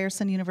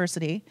Ryerson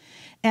University,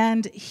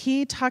 and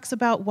he talks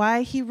about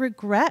why he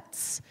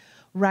regrets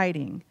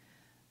writing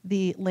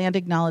the land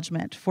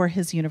acknowledgement for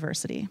his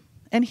university.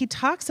 And he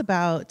talks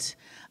about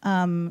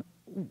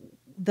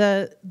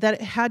that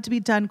it had to be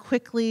done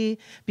quickly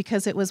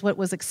because it was what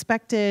was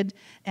expected,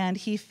 and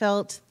he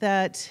felt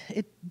that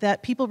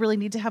people really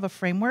need to have a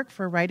framework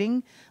for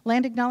writing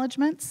land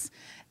acknowledgements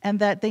and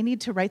that they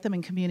need to write them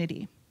in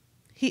community.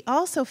 He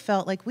also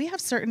felt like we have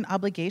certain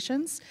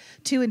obligations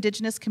to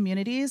Indigenous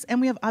communities,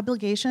 and we have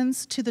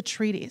obligations to the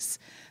treaties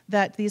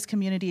that these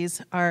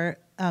communities are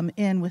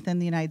in within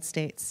the United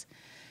States.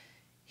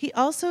 He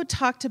also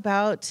talked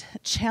about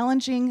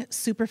challenging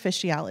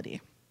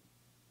superficiality.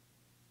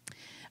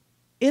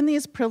 In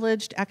these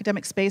privileged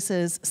academic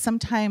spaces,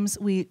 sometimes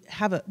we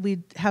have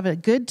a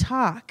good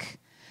talk,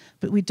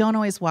 but we don't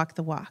always walk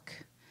the walk.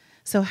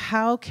 So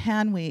how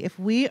can we, if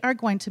we are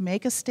going to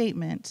make a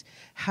statement,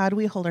 how do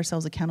we hold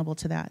ourselves accountable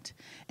to that?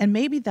 And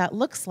maybe that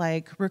looks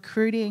like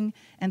recruiting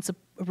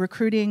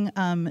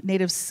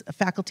Native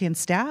faculty and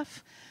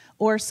staff,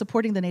 or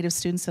supporting the Native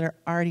students that are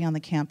already on the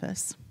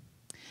campus.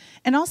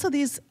 And also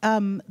these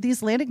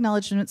land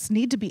acknowledgements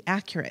need to be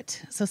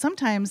accurate. So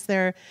sometimes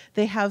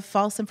they have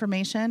false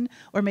information,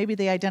 or maybe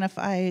they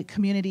identify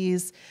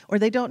communities, or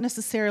they don't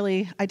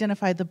necessarily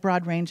identify the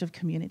broad range of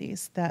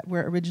communities that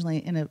were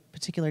originally in a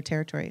particular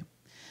territory.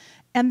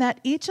 And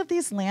that each of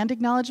these land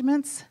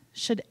acknowledgements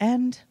should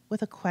end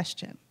with a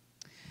question.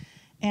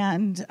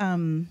 And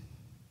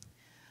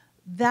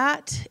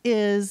that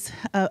is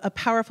a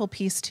powerful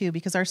piece too,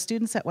 because our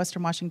students at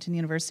Western Washington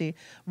University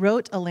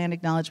wrote a land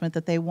acknowledgement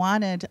that they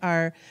wanted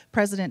our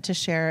president to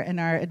share and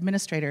our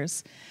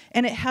administrators.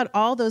 And it had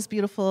all those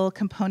beautiful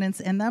components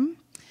in them.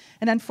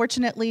 And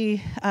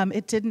unfortunately,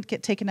 it didn't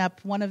get taken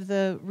up. One of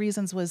the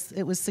reasons was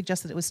it was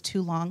suggested it was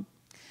too long.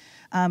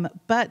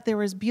 But there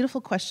was beautiful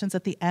questions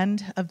at the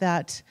end of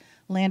that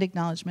land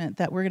acknowledgement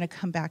that we're going to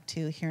come back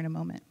to here in a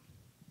moment.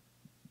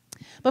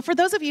 But for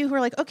those of you who are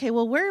like, okay,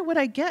 well, where would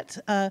I get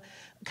kind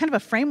of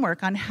a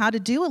framework on how to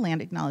do a land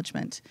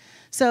acknowledgement?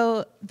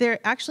 So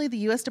actually, the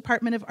U.S.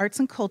 Department of Arts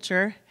and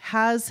Culture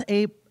has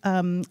a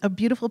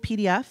beautiful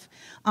PDF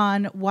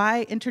on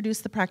why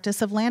introduce the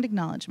practice of land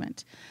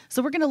acknowledgement.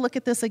 So we're going to look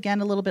at this again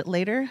a little bit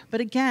later.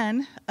 But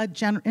again,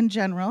 in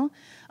general,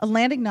 a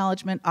land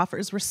acknowledgement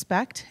offers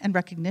respect and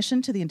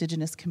recognition to the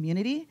Indigenous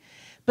community,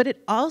 but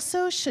it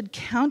also should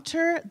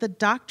counter the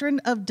doctrine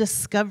of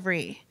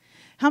discovery.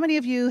 How many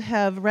of you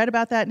have read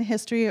about that in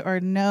history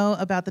or know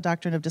about the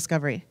doctrine of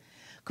discovery?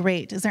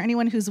 Great. Is there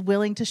anyone who's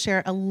willing to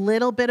share a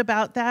little bit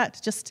about that?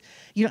 Just,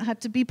 you don't have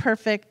to be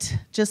perfect,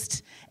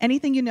 just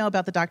anything you know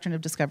about the doctrine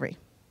of discovery.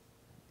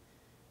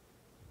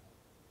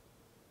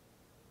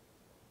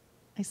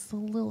 I saw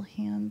little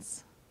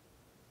hands.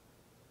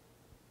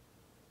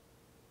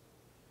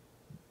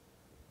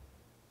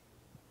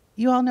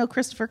 You all know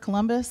Christopher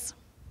Columbus?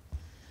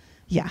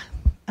 Yeah.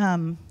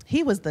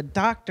 He was the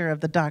doctor of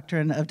the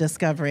doctrine of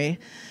discovery.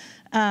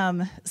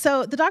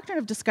 So the doctrine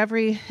of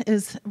discovery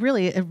is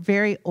really a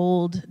very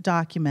old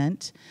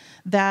document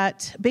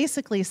that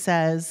basically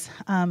says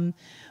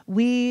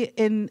way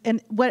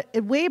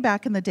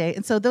back in the day,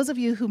 and so those of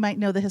you who might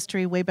know the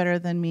history way better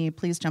than me,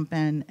 please jump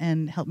in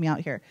and help me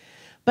out here.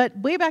 But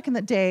way back in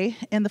the day,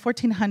 in the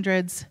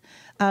 1400s,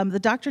 the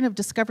doctrine of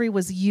discovery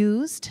was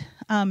used,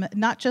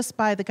 not just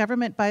by the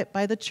government,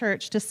 by the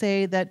church, to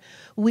say that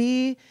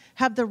we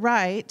have the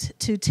right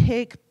to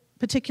take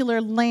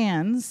particular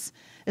lands,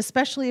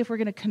 especially if we're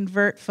going to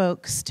convert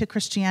folks to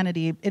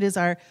Christianity. It is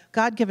our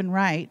God-given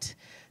right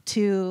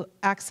to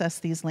access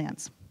these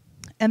lands.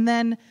 And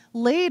then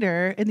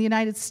later, in the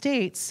United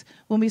States,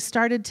 when we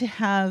started to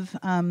have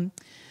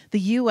the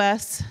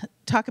U.S.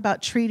 talk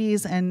about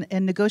treaties and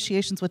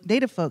negotiations with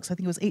Native folks. I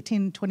think it was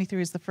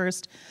 1823 is the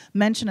first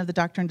mention of the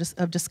doctrine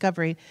of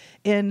discovery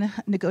in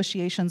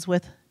negotiations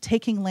with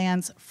taking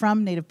lands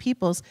from Native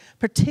peoples,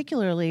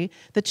 particularly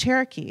the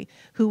Cherokee,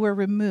 who were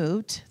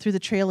removed through the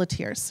Trail of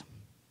Tears.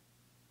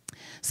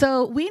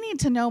 So we need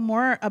to know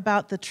more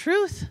about the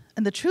truth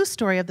and the true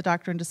story of the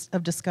doctrine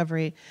of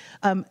discovery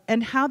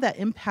and how that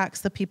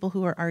impacts the people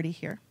who are already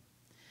here.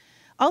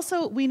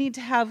 Also, we need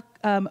to have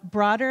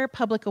broader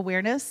public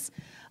awareness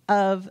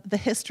of the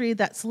history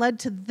that's led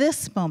to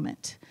this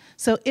moment.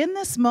 So in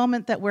this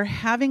moment that we're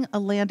having a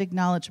land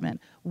acknowledgement,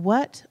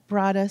 what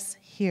brought us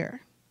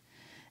here?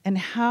 And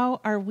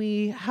how are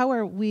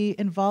we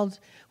involved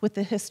with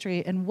the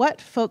history, and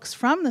what folks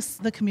from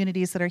the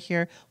communities that are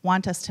here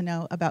want us to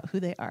know about who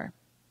they are?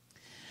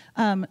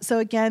 So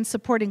again,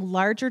 supporting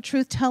larger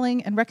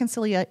truth-telling and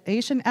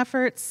reconciliation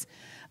efforts,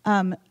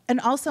 and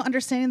also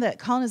understanding that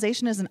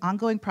colonization is an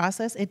ongoing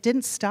process. It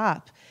didn't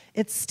stop.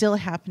 It's still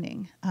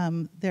happening.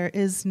 There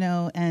is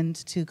no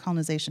end to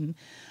colonization.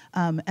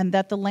 And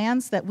that the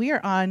lands that we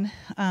are on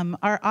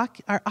are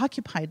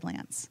occupied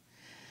lands.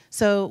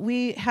 So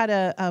we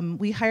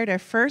hired our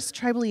first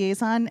tribal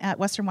liaison at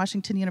Western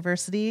Washington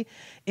University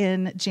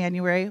in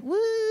January.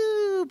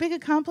 Woo! Big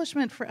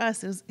accomplishment for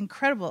us. It was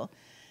incredible.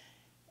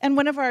 And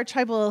one of our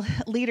tribal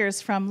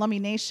leaders from Lummi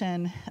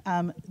Nation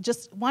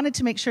just wanted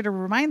to make sure to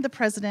remind the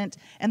president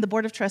and the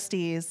board of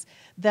trustees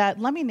that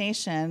Lummi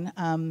Nation,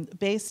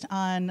 based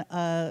on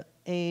I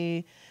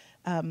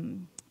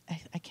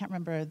can't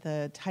remember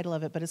the title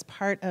of it, but is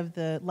part of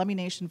the Lummi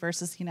Nation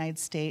versus the United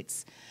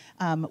States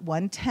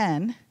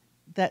 110,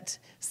 that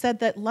said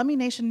that Lummi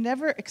Nation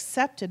never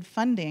accepted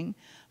funding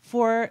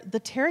for the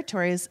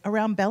territories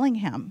around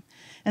Bellingham.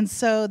 And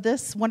so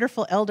this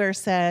wonderful elder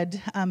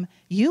said,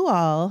 you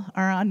all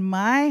are on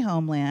my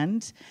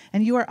homeland,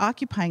 and you are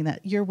occupying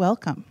that. You're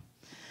welcome.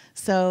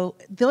 So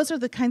those are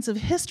the kinds of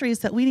histories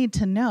that we need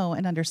to know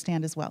and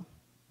understand as well.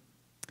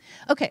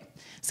 Okay,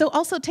 so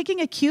also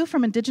taking a cue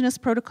from Indigenous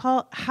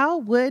protocol, how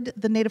would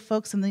the Native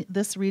folks in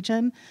this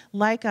region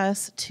like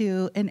us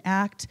to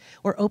enact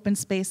or open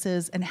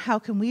spaces, and how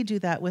can we do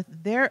that with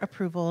their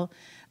approval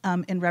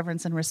in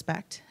reverence and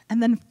respect?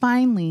 And then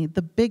finally,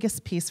 the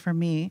biggest piece for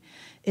me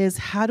is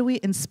how do we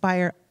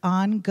inspire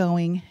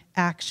ongoing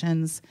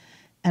actions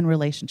and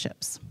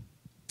relationships?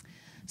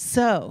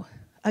 So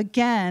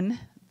again,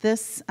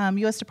 this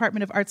U.S.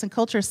 Department of Arts and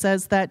Culture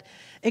says that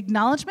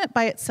acknowledgement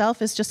by itself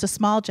is just a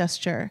small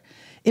gesture.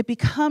 It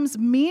becomes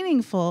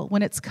meaningful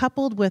when it's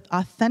coupled with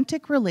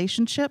authentic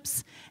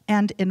relationships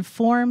and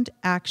informed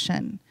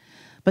action.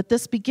 But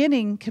this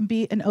beginning can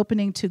be an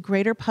opening to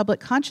greater public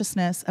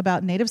consciousness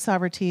about Native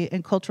sovereignty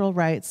and cultural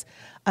rights,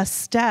 a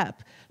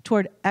step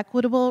toward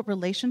equitable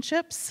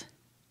relationships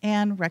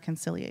and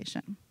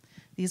reconciliation.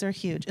 These are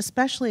huge,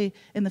 especially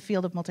in the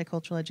field of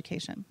multicultural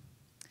education.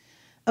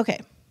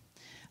 Okay.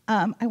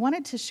 I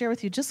wanted to share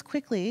with you just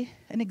quickly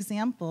an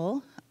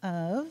example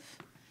of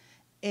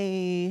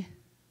a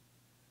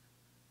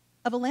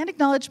land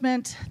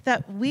acknowledgement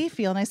that we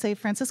feel, and I say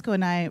Francisco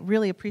and I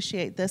really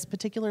appreciate this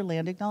particular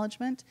land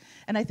acknowledgement,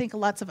 and I think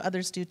lots of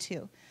others do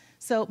too.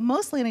 So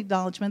most land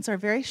acknowledgements are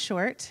very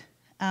short,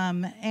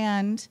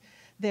 and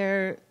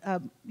they're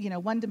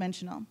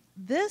one-dimensional.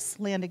 This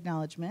land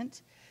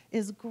acknowledgement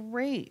is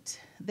great.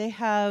 They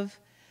have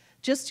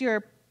just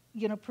your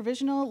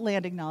provisional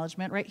land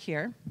acknowledgement right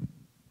here.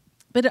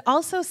 But it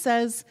also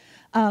says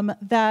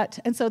that,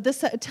 and so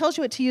this tells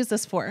you what to use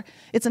this for.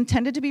 It's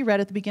intended to be read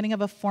at the beginning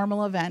of a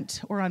formal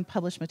event or on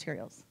published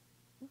materials.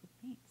 Ooh,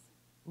 thanks.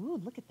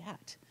 Ooh, look at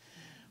that.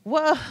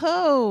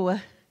 Whoa,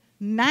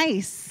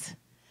 nice.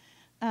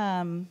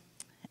 And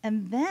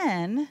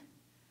then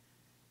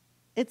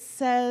it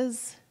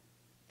says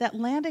that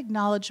land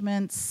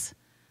acknowledgements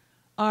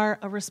are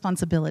a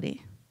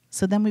responsibility.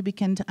 So then we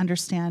begin to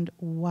understand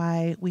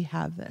why we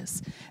have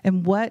this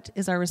and what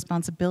is our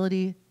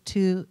responsibility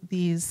to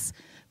these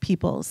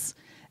peoples.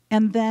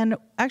 And then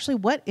actually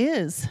what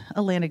is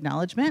a land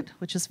acknowledgement,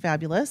 which is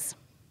fabulous.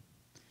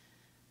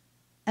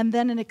 And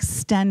then an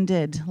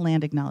extended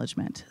land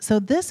acknowledgement. So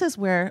this is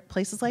where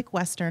places like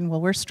Western,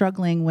 well, we're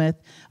struggling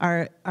with,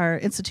 our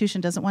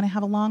institution doesn't want to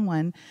have a long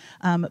one,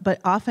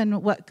 but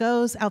often what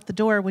goes out the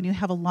door when you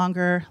have a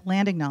longer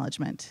land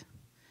acknowledgement?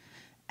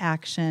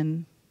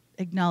 Action,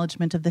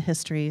 acknowledgement of the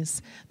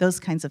histories, those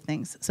kinds of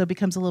things. So it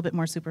becomes a little bit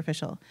more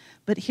superficial.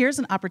 But here's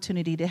an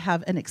opportunity to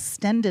have an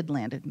extended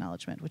land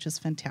acknowledgement, which is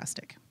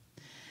fantastic.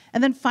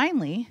 And then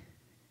finally,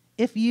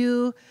 if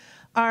you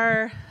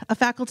are a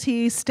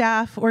faculty,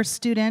 staff, or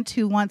student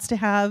who wants to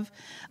have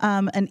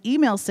an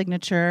email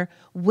signature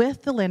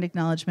with the land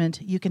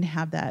acknowledgement, you can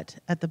have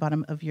that at the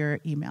bottom of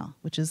your email,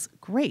 which is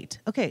great.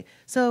 Okay,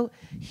 so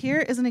here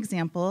is an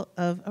example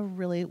of a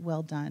really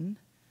well done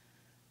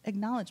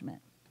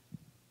acknowledgement.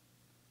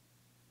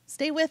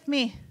 Stay with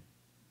me.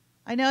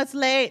 I know it's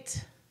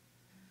late.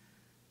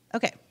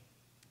 Okay,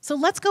 so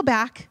let's go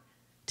back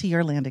to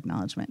your land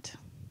acknowledgement.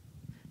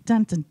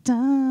 Dun, dun,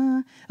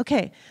 dun.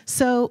 Okay,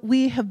 so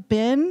we've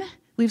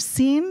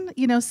seen,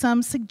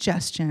 some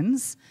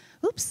suggestions.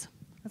 Oops,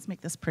 let's make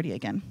this pretty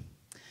again.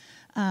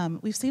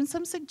 We've seen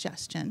some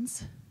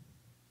suggestions.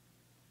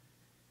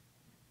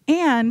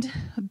 And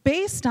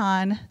based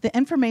on the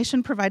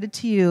information provided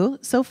to you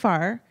so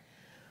far,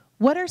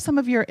 what are some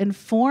of your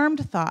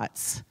informed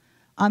thoughts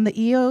on the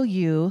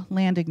EOU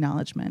land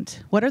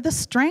acknowledgement? What are the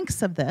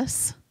strengths of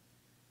this?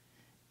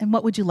 And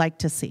what would you like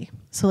to see?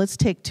 So let's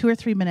take 2 or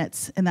 3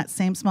 minutes in that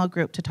same small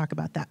group to talk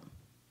about that.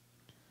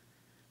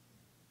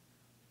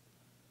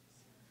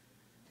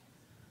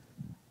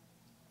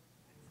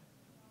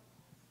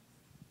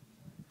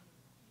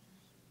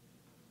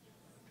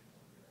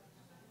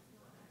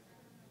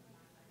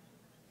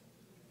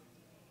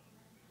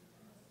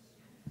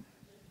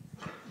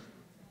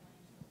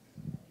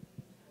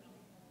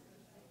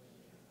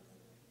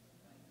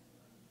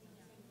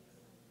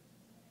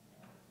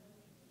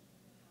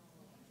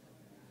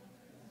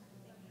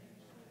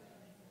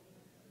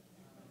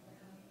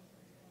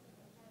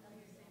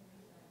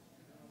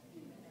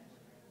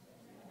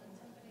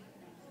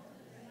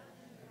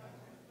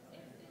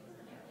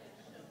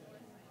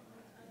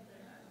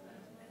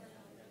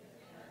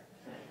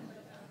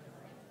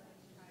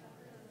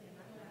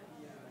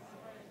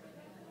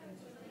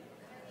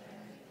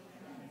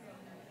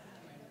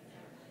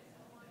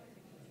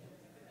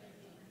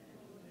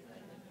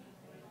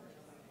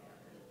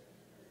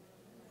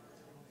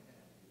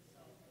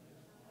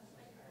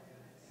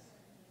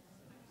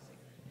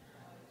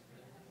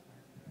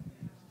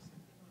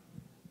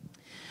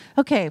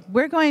 Okay,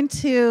 we're going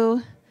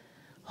to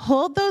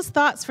hold those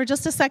thoughts for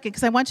just a second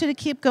because I want you to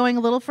keep going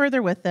a little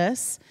further with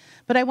this.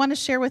 But I want to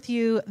share with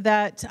you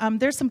that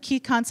there's some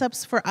key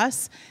concepts for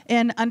us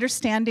in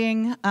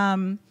understanding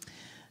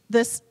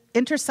this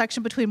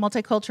intersection between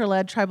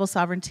multicultural-led tribal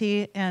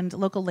sovereignty and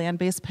local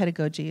land-based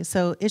pedagogy.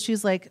 So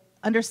issues like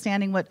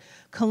understanding what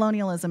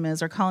colonialism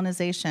is or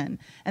colonization,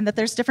 and that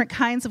there's different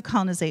kinds of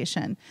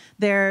colonization.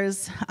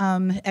 There's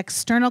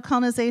external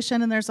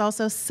colonization, and there's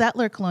also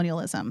settler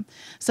colonialism.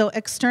 So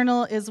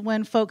external is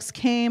when folks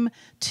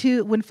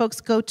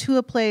go to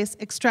a place,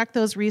 extract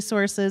those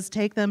resources,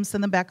 take them,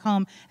 send them back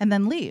home, and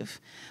then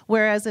leave.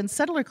 Whereas in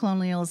settler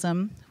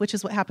colonialism, which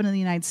is what happened in the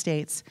United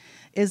States,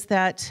 is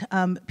that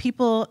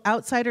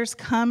outsiders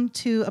come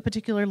to a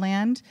particular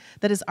land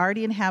that is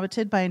already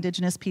inhabited by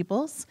indigenous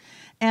peoples,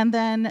 and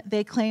then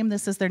they claim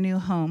this as their new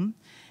home.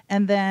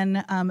 And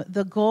then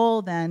the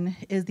goal then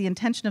is the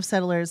intention of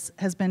settlers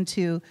has been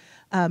to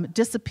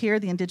disappear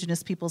the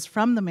indigenous peoples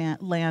from the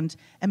land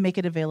and make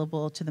it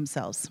available to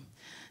themselves.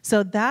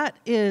 So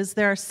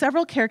there are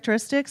several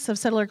characteristics of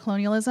settler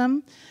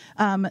colonialism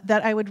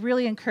that I would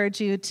really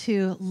encourage you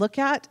to look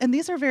at. And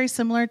these are very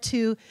similar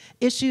to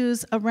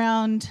issues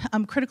around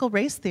critical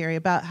race theory,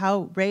 about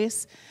how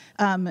race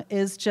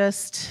is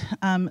just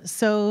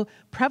so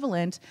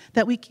prevalent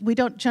that we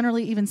don't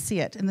generally even see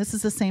it. And this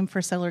is the same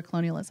for settler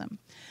colonialism.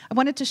 I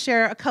wanted to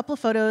share a couple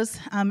photos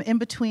in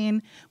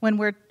between when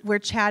we're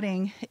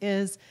chatting.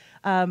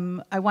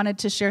 I wanted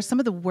to share some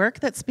of the work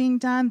that's being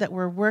done, that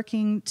we're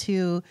working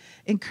to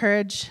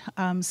encourage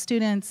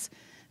students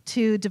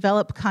to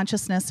develop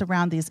consciousness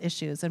around these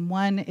issues. And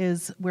one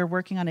is we're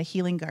working on a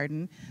healing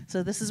garden.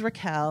 So this is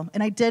Raquel.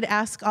 And I did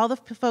ask all the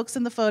folks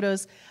in the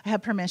photos, I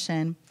have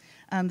permission.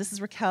 This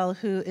is Raquel,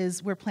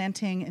 we're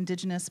planting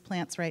indigenous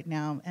plants right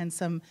now and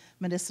some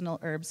medicinal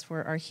herbs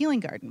for our healing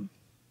garden.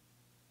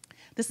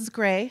 This is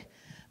Gray.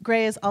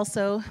 Gray is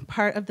also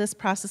part of this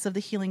process of the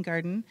healing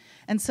garden.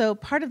 And so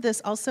part of this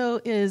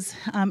also is,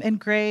 and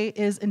Gray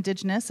is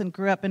indigenous and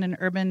grew up in an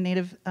urban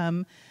native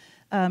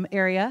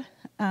area.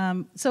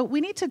 So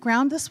we need to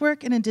ground this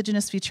work in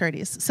indigenous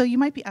futurities. So you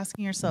might be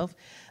asking yourself,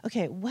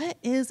 okay, what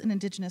is an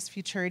indigenous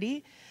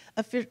futurity?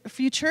 A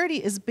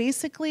futurity is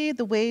basically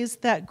the ways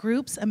that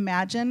groups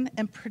imagine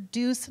and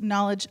produce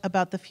knowledge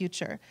about the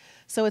future.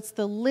 So it's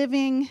the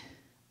living,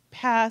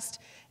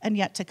 past, and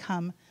yet to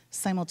come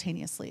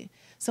simultaneously.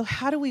 So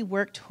how do we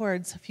work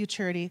towards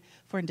futurity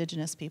for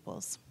indigenous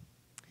peoples?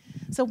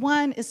 So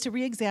one is to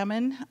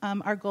re-examine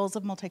our goals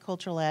of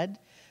multicultural ed.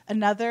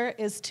 Another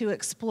is to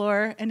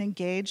explore and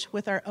engage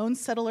with our own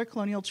settler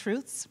colonial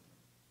truths.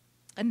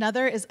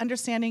 Another is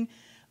understanding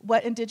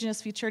what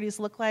indigenous futurities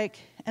look like,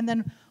 and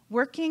then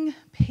working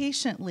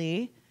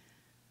patiently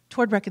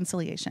toward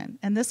reconciliation.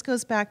 And this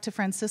goes back to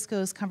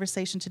Francisco's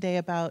conversation today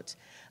about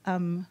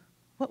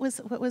what was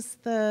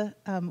the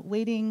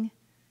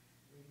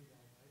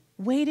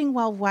waiting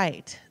while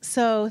white.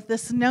 So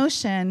this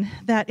notion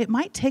that it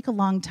might take a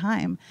long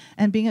time,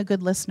 and being a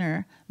good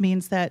listener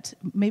means that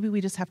maybe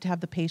we just have to have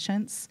the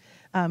patience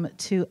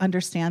to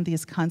understand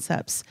these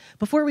concepts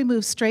before we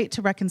move straight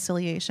to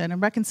reconciliation.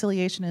 And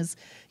reconciliation is,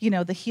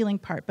 the healing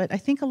part. But I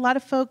think a lot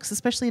of folks,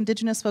 especially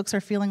indigenous folks,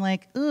 are feeling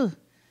like, ooh,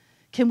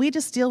 can we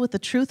just deal with the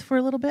truth for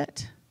a little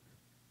bit?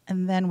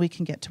 And then we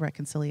can get to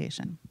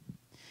reconciliation.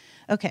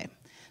 Okay.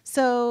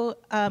 So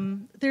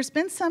there's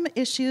been some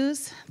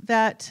issues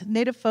that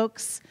Native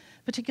folks,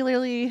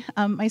 particularly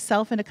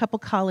myself and a couple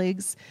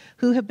colleagues,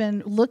 who have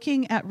been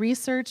looking at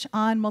research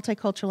on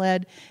multicultural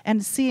ed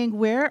and seeing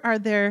where are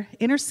there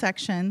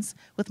intersections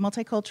with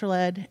multicultural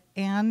ed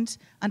and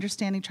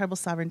understanding tribal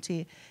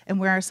sovereignty, and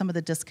where are some of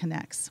the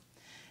disconnects.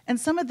 And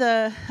some of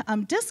the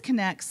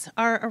disconnects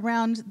are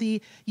around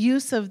the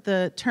use of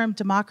the term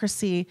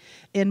democracy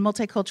in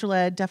multicultural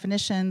ed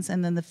definitions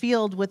and then the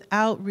field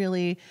without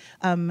really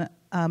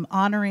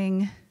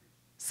honoring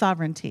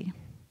sovereignty.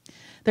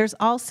 There's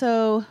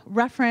also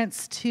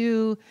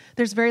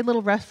there's very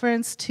little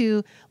reference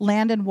to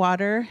land and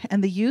water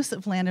and the use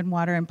of land and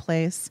water in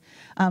place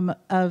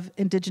of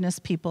indigenous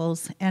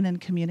peoples and in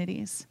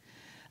communities.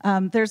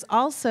 There's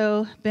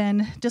also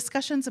been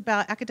discussions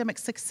about academic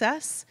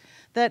success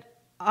that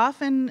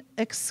often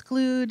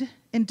exclude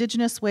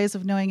indigenous ways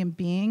of knowing and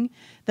being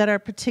that are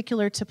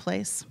particular to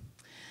place.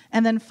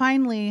 And then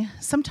finally,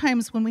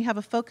 sometimes when we have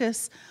a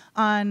focus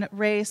on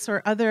race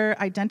or other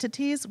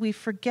identities, we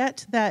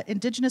forget that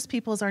indigenous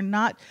peoples are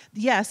not,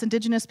 yes,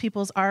 indigenous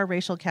peoples are a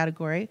racial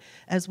category,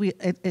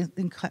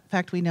 in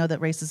fact, we know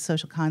that race is a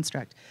social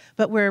construct.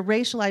 But we're a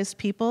racialized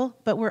people,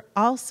 but we're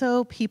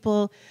also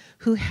people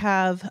who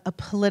have a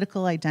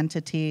political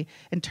identity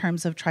in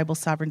terms of tribal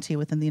sovereignty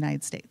within the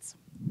United States.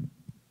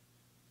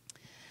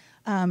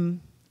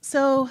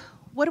 So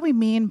what do we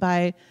mean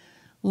by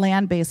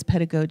land-based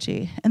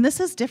pedagogy? And this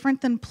is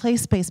different than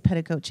place-based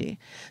pedagogy.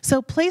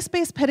 So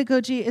place-based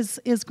pedagogy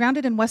is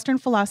grounded in Western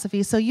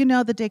philosophy. So you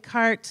know the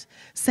Descartes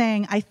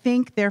saying, I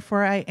think,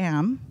 therefore I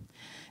am.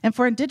 And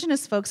for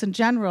indigenous folks in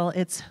general,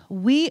 it's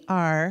we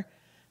are,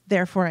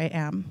 therefore I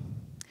am.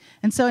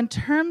 And so in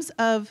terms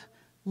of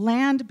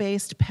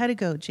land-based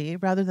pedagogy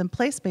rather than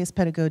place-based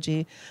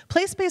pedagogy.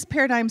 Place-based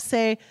paradigms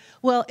say,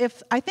 well,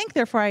 if I think,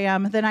 therefore I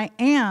am, then I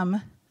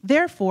am,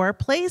 therefore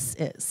place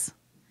is.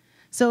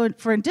 So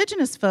for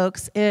Indigenous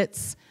folks,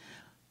 it's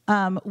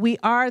we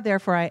are,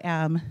 therefore I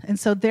am. And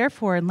so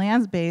therefore,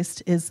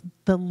 land-based is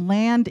the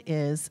land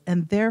is,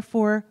 and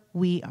therefore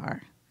we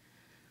are.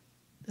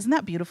 Isn't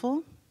that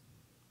beautiful?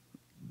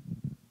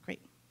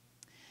 Great.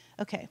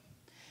 Okay.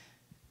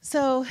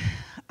 So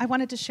I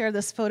wanted to share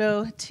this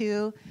photo,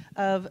 too,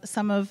 of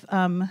some of,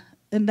 and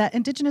that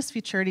Indigenous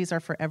futurities are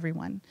for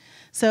everyone.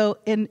 So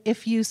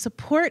if you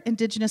support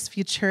Indigenous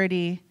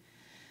futurity,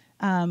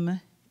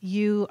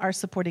 you are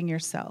supporting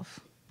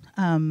yourself.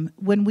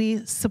 When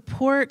we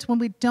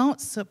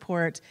don't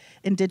support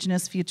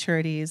Indigenous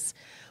futurities,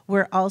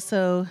 we're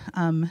also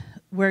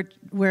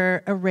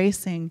we're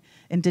erasing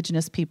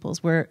Indigenous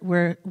peoples.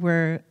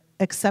 We're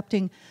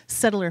accepting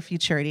settler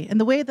futurity. And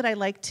the way that I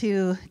like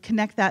to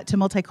connect that to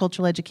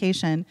multicultural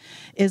education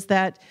is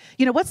that,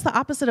 what's the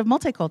opposite of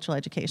multicultural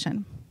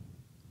education?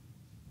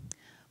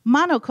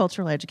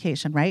 Monocultural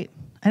education, right?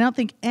 I don't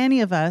think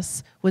any of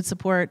us would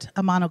support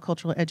a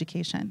monocultural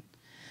education.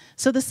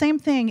 So the same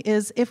thing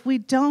is if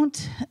we're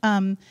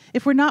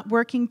not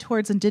working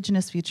towards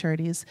Indigenous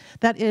futurities,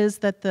 that is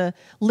that the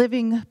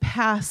living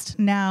past,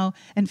 now,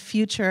 and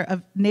future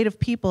of Native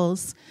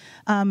peoples,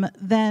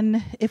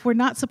 then if we're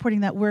not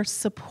supporting that, we're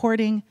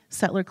supporting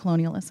settler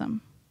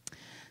colonialism.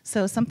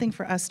 So something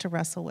for us to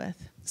wrestle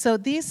with. So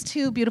these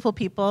two beautiful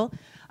people,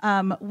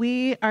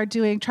 we are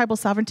doing tribal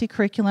sovereignty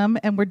curriculum,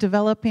 and we're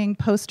developing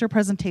poster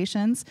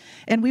presentations.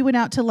 And we went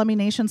out to Lummi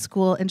Nation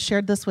School and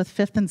shared this with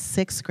 5th and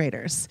 6th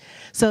graders.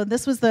 So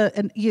this was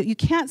and you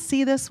can't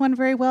see this one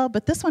very well,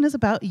 but this one is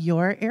about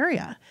your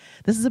area.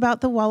 This is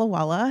about the Walla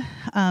Walla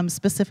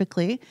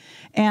specifically,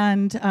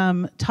 and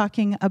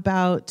talking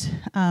about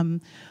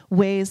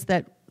ways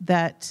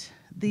that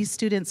these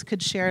students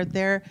could share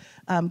their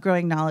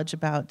growing knowledge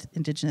about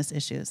Indigenous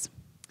issues.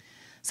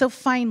 So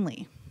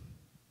finally,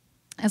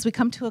 as we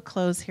come to a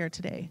close here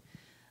today,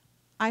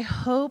 I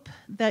hope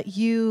that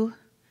you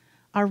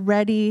are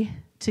ready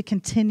to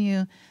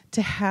continue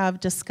to have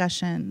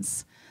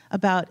discussions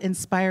about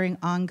inspiring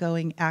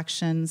ongoing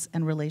actions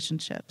and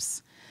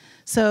relationships.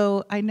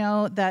 So I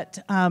know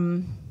that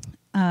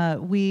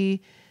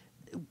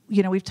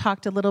we've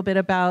talked a little bit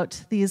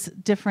about these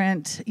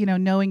different,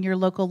 knowing your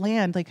local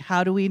land, like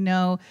how do we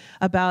know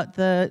about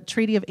the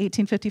Treaty of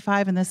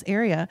 1855 in this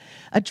area,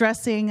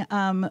 addressing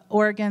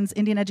Oregon's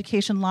Indian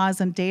education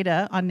laws and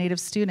data on Native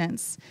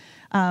students,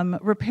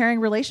 repairing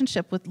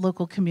relationship with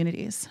local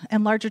communities,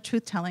 and larger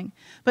truth-telling.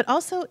 But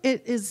also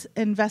it is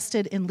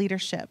invested in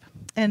leadership.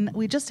 And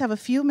we just have a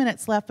few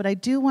minutes left, but I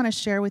do want to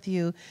share with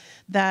you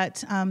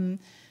that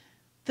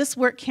this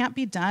work can't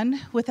be done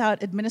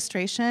without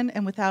administration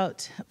and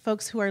without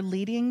folks who are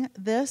leading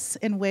this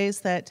in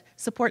ways that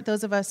support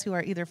those of us who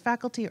are either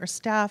faculty or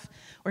staff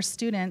or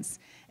students.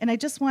 And I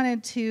just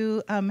wanted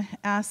to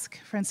ask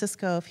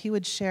Francisco if he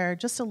would share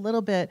just a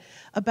little bit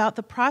about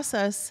the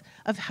process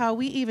of how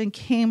we even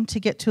came to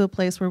get to a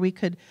place where we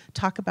could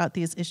talk about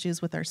these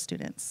issues with our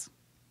students.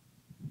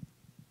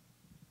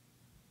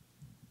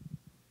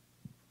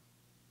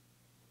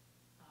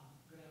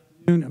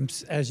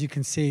 As you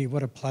can see,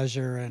 what a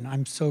pleasure, and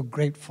I'm so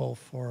grateful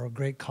for a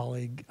great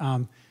colleague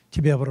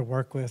to be able to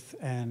work with,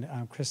 and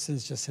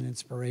Kristen's just an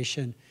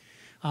inspiration.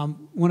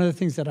 One of the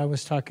things that I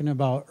was talking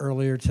about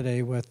earlier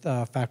today with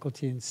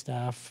faculty and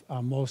staff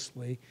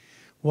mostly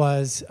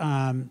was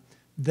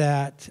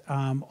that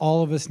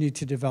all of us need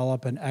to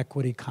develop an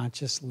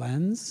equity-conscious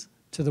lens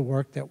to the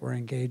work that we're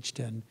engaged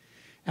in.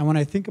 And when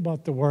I think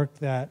about the work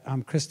that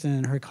Kristen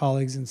and her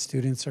colleagues and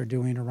students are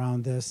doing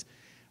around this,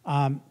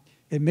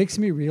 it makes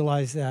me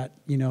realize that,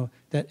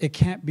 that it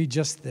can't be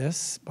just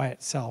this by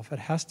itself. It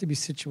has to be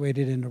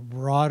situated in a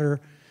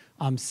broader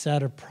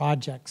set of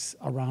projects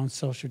around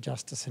social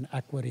justice and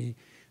equity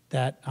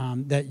that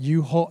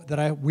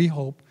we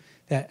hope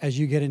that as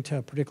you get into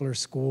a particular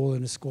school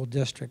in a school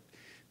district,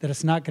 that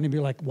it's not going to be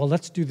like, well,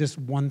 let's do this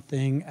one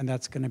thing and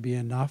that's going to be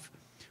enough,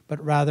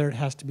 but rather it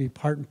has to be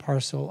part and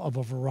parcel of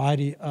a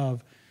variety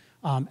of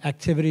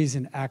activities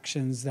and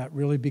actions that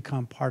really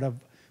become part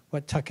of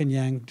what Tuck and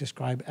Yang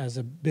describe as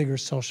a bigger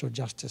social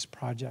justice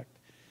project.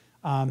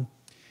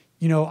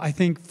 I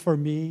think for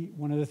me,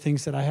 one of the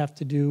things that I have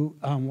to do,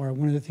 or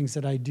one of the things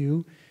that I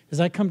do, is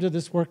I come to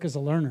this work as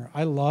a learner.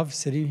 I love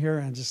sitting here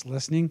and just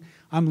listening.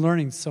 I'm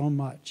learning so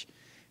much.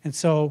 And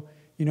so,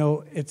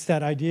 it's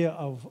that idea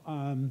of,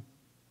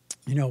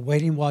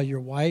 waiting while you're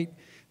white,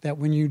 that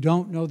when you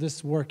don't know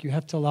this work, you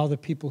have to allow the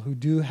people who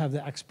do have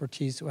the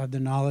expertise, who have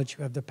the knowledge,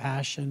 who have the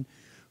passion,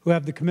 who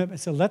have the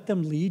commitment, so let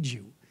them lead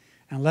you.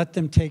 And let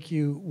them take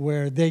you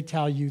where they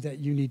tell you that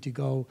you need to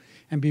go,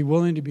 and be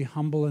willing to be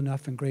humble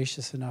enough and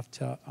gracious enough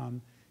to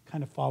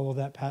kind of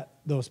follow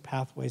those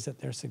pathways that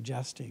they're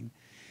suggesting.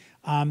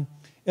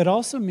 It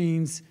also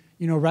means,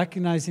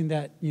 recognizing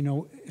that,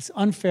 it's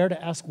unfair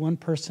to ask one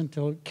person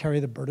to carry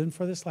the burden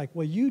for this. Like,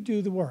 well, you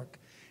do the work,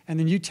 and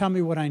then you tell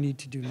me what I need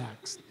to do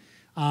next.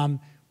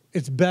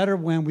 it's better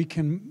when we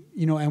can,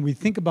 and we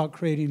think about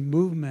creating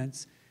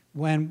movements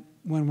when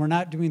we're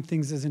not doing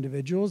things as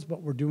individuals,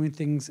 but we're doing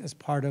things as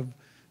part of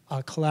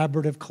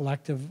collaborative,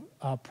 collective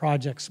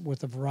projects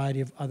with a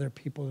variety of other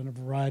people and a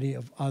variety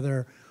of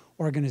other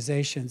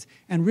organizations.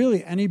 And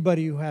really,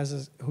 anybody who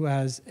has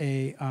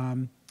a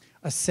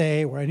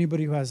say, or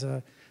anybody who has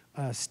a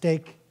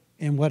stake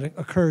in what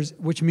occurs,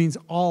 which means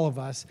all of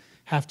us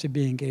have to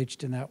be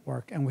engaged in that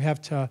work. And we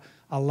have to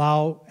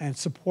allow and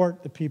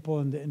support the people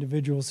and the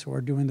individuals who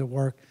are doing the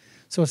work.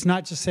 So it's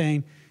not just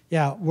saying,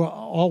 yeah, well,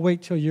 I'll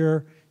wait till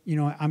you're,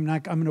 I'm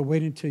going to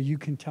wait until you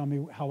can tell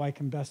me how I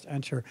can best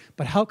enter.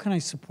 But how can I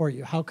support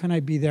you? How can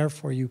I be there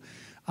for you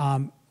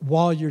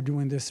while you're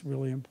doing this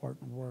really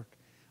important work?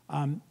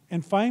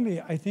 And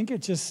finally, I think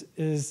it just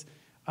is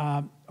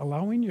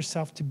allowing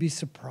yourself to be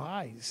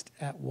surprised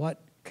at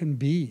what can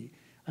be.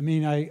 I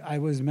mean, I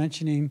was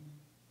mentioning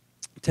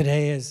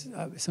today, as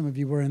some of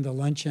you were in the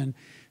luncheon,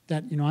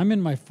 that I'm in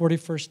my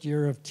 41st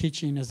year of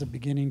teaching as a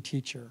beginning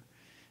teacher.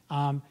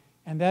 And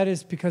that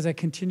is because I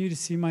continue to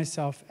see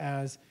myself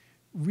as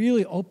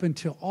really open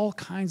to all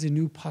kinds of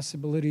new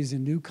possibilities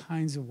and new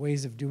kinds of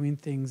ways of doing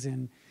things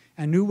and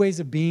new ways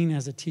of being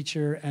as a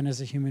teacher and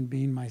as a human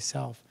being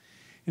myself.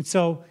 And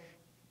so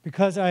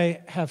because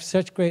I have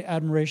such great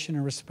admiration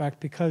and respect,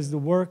 because the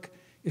work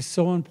is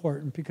so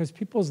important, because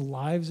people's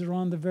lives are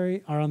on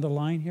the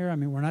line here. I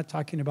mean, we're not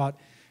talking about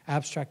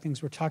abstract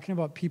things. We're talking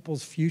about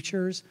people's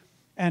futures.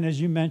 And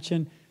as you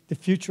mentioned, the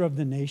future of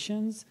the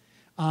nations.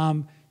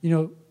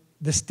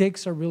 The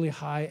stakes are really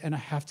high, and I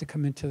have to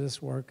come into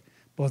this work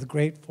both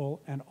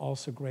grateful and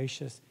also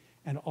gracious,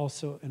 and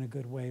also in a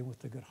good way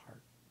with a good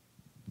heart.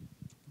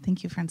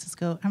 Thank you,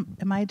 Francisco.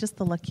 Am I just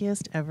the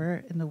luckiest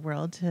ever in the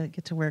world to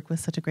get to work with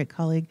such a great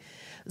colleague?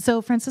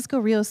 So Francisco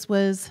Rios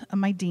was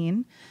my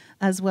dean,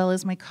 as well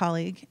as my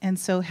colleague. And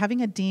so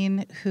having a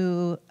dean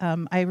who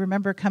I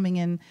remember coming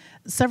in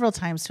several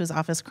times to his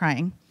office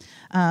crying.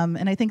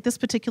 And I think this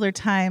particular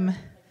time,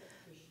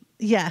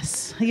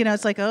 yes,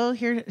 it's like, oh,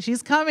 here,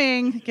 she's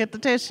coming, get the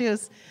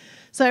tissues.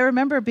 So I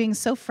remember being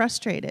so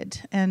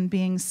frustrated and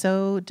being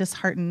so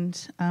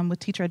disheartened with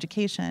teacher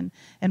education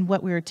and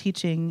what we were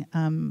teaching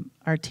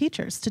our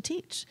teachers to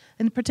teach,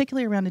 and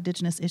particularly around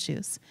Indigenous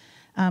issues.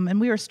 And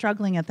we were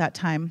struggling at that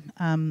time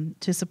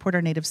to support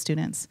our Native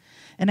students.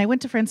 And I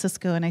went to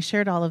Francisco and I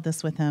shared all of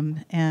this with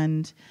him.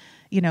 And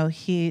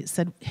he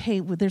said,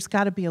 hey, there's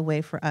got to be a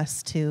way for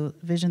us to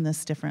vision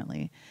this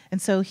differently. And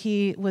so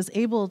he was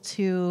able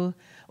to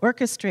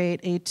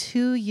orchestrate a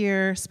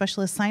 2-year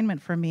special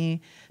assignment for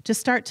me to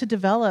start to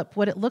develop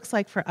what it looks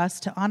like for us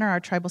to honor our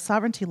tribal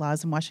sovereignty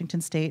laws in Washington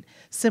State,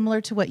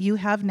 similar to what you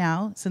have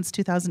now since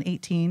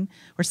 2018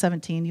 or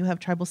 17. You have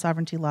tribal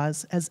sovereignty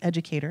laws as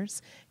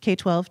educators,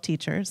 K-12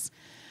 teachers.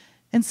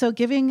 And so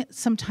giving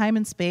some time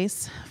and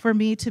space for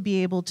me to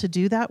be able to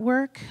do that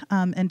work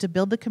and to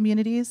build the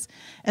communities,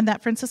 and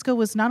that Francisco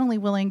was not only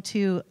willing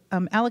to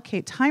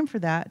allocate time for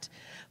that,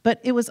 but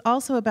it was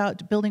also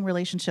about building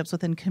relationships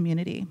within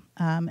community.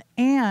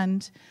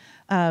 And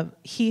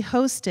he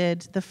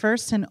hosted the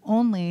first and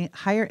only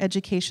higher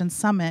education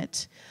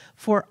summit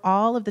for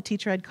all of the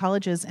teacher ed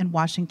colleges in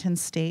Washington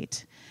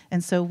State.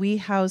 And so we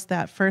housed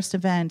that first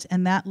event,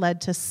 and that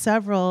led to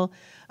several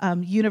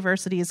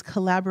universities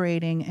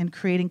collaborating and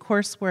creating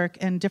coursework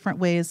and different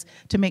ways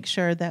to make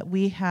sure that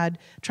we had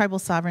tribal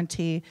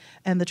sovereignty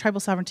and the tribal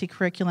sovereignty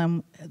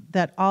curriculum,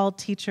 that all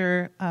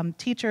teachers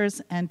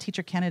and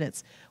teacher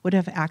candidates would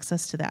have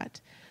access to that.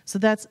 So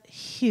that's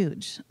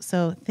huge.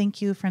 So thank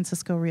you,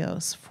 Francisco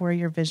Rios, for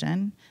your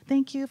vision.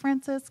 Thank you,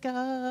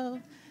 Francisco.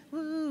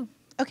 Woo.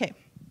 Okay.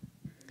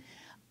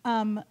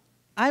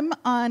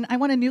 I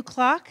want a new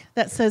clock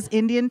that says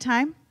Indian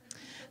time.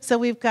 So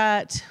we've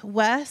got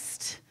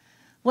West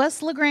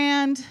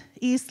LeGrand,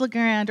 East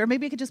LeGrand, or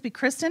maybe it could just be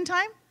Kristen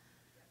time?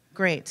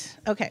 Great,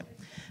 okay.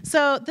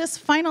 So this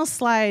final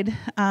slide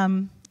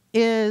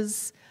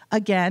is,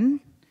 again,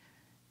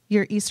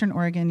 your Eastern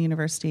Oregon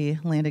University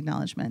land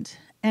acknowledgement.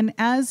 And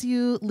as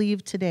you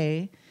leave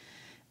today,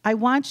 I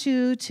want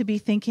you to be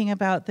thinking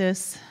about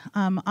this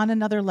on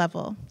another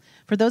level.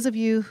 For those of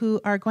you who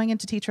are going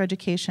into teacher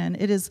education,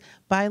 it is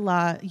by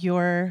law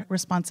your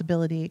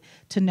responsibility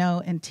to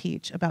know and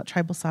teach about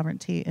tribal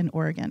sovereignty in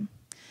Oregon,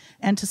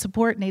 and to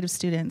support Native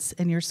students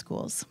in your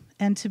schools,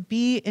 and to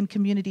be in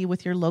community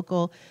with your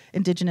local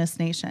Indigenous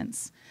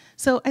nations.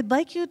 So I'd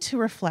like you to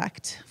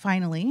reflect,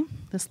 finally,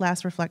 this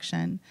last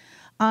reflection,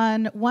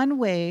 on one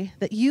way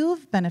that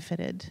you've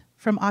benefited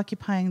from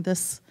occupying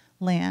this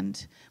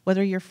land,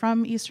 whether you're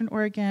from Eastern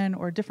Oregon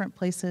or different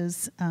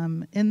places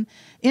in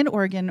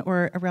Oregon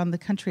or around the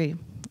country.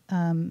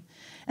 And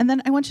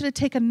then I want you to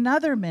take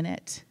another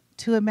minute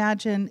to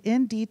imagine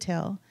in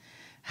detail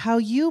how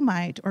you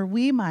might or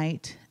we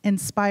might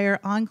inspire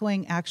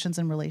ongoing actions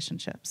and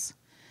relationships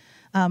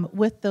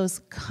with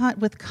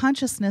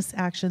consciousness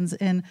actions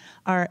in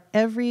our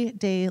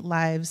everyday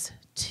lives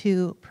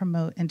to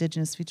promote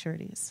Indigenous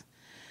futurities.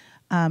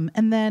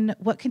 And then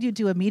what can you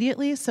do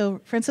immediately?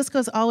 So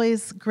Francisco's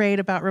always great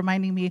about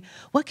reminding me,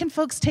 what can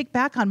folks take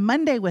back on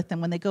Monday with them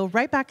when they go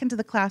right back into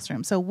the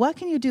classroom? So what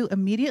can you do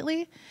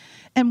immediately?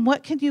 And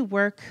what can you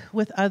work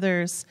with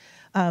others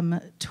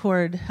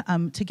toward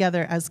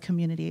together as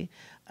community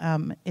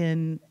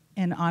in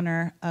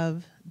honor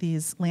of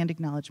these land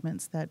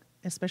acknowledgements, that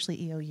especially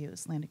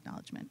EOU's land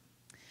acknowledgement?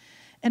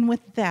 And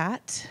with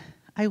that,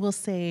 I will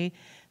say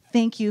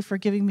thank you for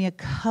giving me a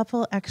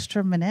couple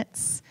extra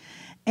minutes.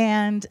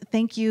 And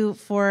thank you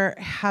for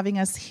having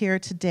us here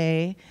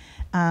today.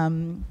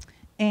 And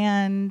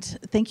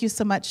thank you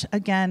so much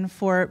again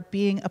for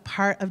being a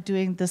part of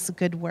doing this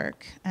good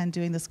work and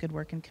doing this good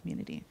work in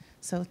community.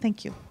 So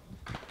thank you.